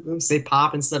say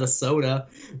pop instead of soda,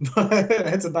 but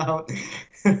that's about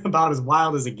as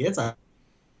wild as it gets.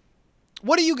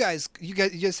 What do you guys? You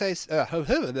just say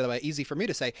easy for me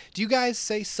to say. Do you guys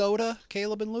say soda,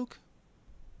 Caleb and Luke?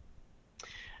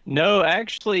 No,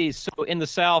 actually. So in the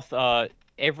South,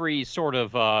 every sort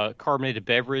of carbonated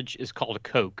beverage is called a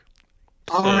Coke.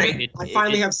 All right, I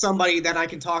finally have somebody that I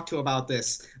can talk to about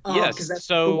this. Yes, because that's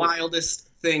the wildest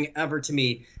thing ever to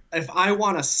me. If I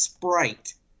want a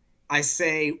Sprite, I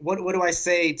say, what do I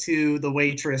say to the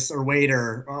waitress or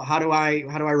waiter? How do I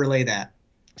relay that?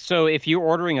 So if you're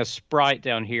ordering a Sprite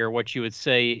down here, what you would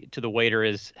say to the waiter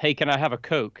is, "Hey, can I have a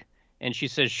Coke?" And she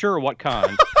says, "Sure, what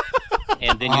kind?"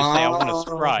 And then you say, "I want a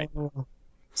Sprite."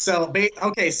 So,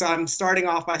 okay, so I'm starting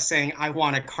off by saying I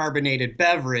want a carbonated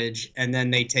beverage, and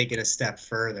then they take it a step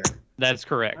further. That's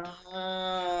correct.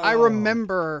 I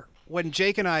remember when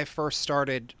Jake and I first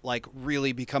started, like,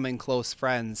 really becoming close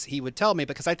friends, he would tell me,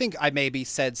 because I think I maybe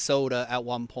said soda at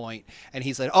one point, and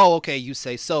he said, "Oh, okay, you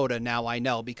say soda, now I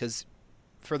know," because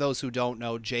for those who don't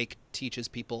know, Jake teaches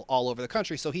people all over the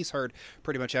country, so he's heard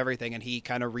pretty much everything, and he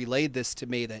kind of relayed this to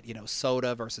me that,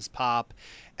 soda versus pop,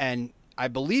 and I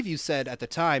believe you said at the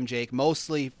time, Jake,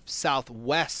 mostly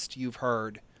Southwest you've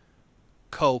heard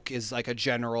Coke is like a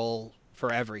general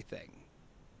for everything.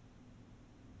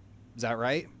 Is that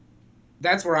right?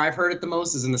 That's where I've heard it the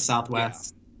most, is in the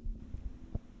Southwest.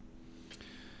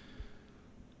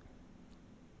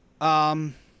 Yeah.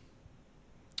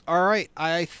 All right.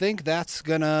 I think that's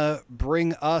going to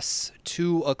bring us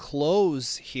to a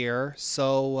close here.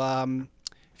 So,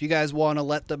 if you guys want to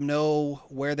let them know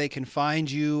where they can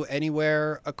find you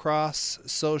anywhere across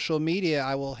social media,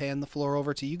 I will hand the floor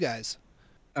over to you guys.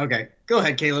 Okay, go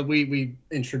ahead, Caleb. We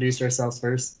introduced ourselves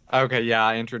first. Okay, yeah,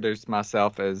 I introduced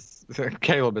myself as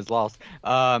Caleb is lost.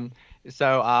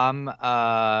 So I'm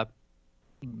on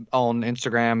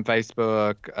Instagram,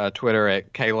 Facebook, Twitter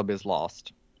at Caleb is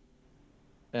lost,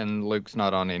 and Luke's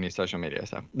not on any social media.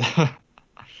 So,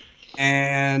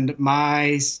 And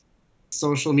my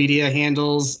social media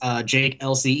handles: Jake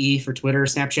LCE for Twitter,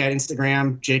 Snapchat,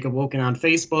 Instagram. Jacob Woken on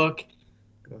Facebook.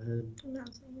 Go ahead.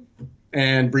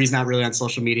 And Bree's not really on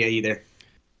social media either.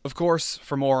 Of course,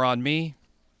 for more on me,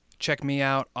 check me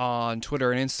out on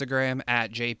Twitter and Instagram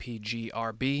at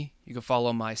JPGRB. You can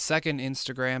follow my second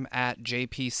Instagram at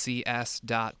jpcs.pics.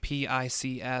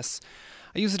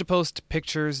 I use it to post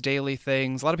pictures, daily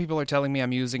things. A lot of people are telling me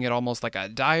I'm using it almost like a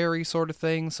diary sort of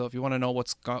thing, so if you want to know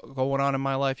what's going on in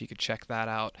my life, you could check that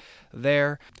out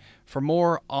there. For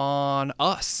more on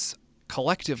us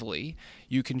collectively,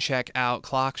 you can check out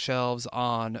Clock Shelves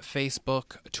on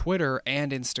Facebook, Twitter,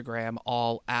 and Instagram,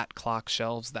 all at Clock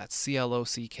Shelves. That's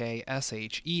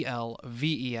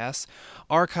CLOCKSHELVES.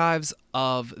 Archives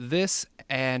of this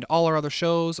and all our other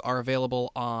shows are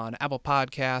available on Apple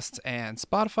Podcasts and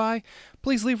Spotify.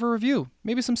 Please leave a review,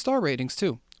 maybe some star ratings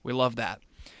too. We love that.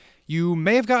 You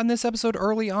may have gotten this episode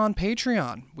early on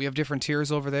Patreon. We have different tiers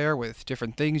over there with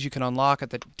different things you can unlock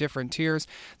at the different tiers.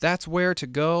 That's where to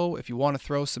go if you want to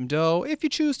throw some dough, if you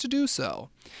choose to do so.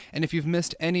 And if you've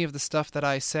missed any of the stuff that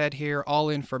I said here, all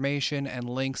information and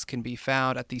links can be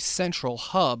found at the central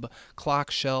hub,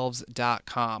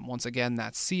 clockshelves.com. Once again,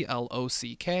 that's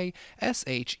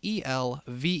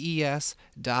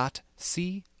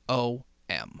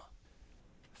CLOCKSHELVES.com.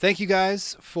 Thank you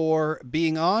guys for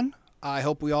being on. I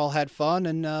hope we all had fun,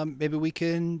 and maybe we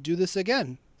can do this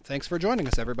again. Thanks for joining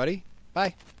us, everybody.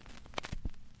 Bye.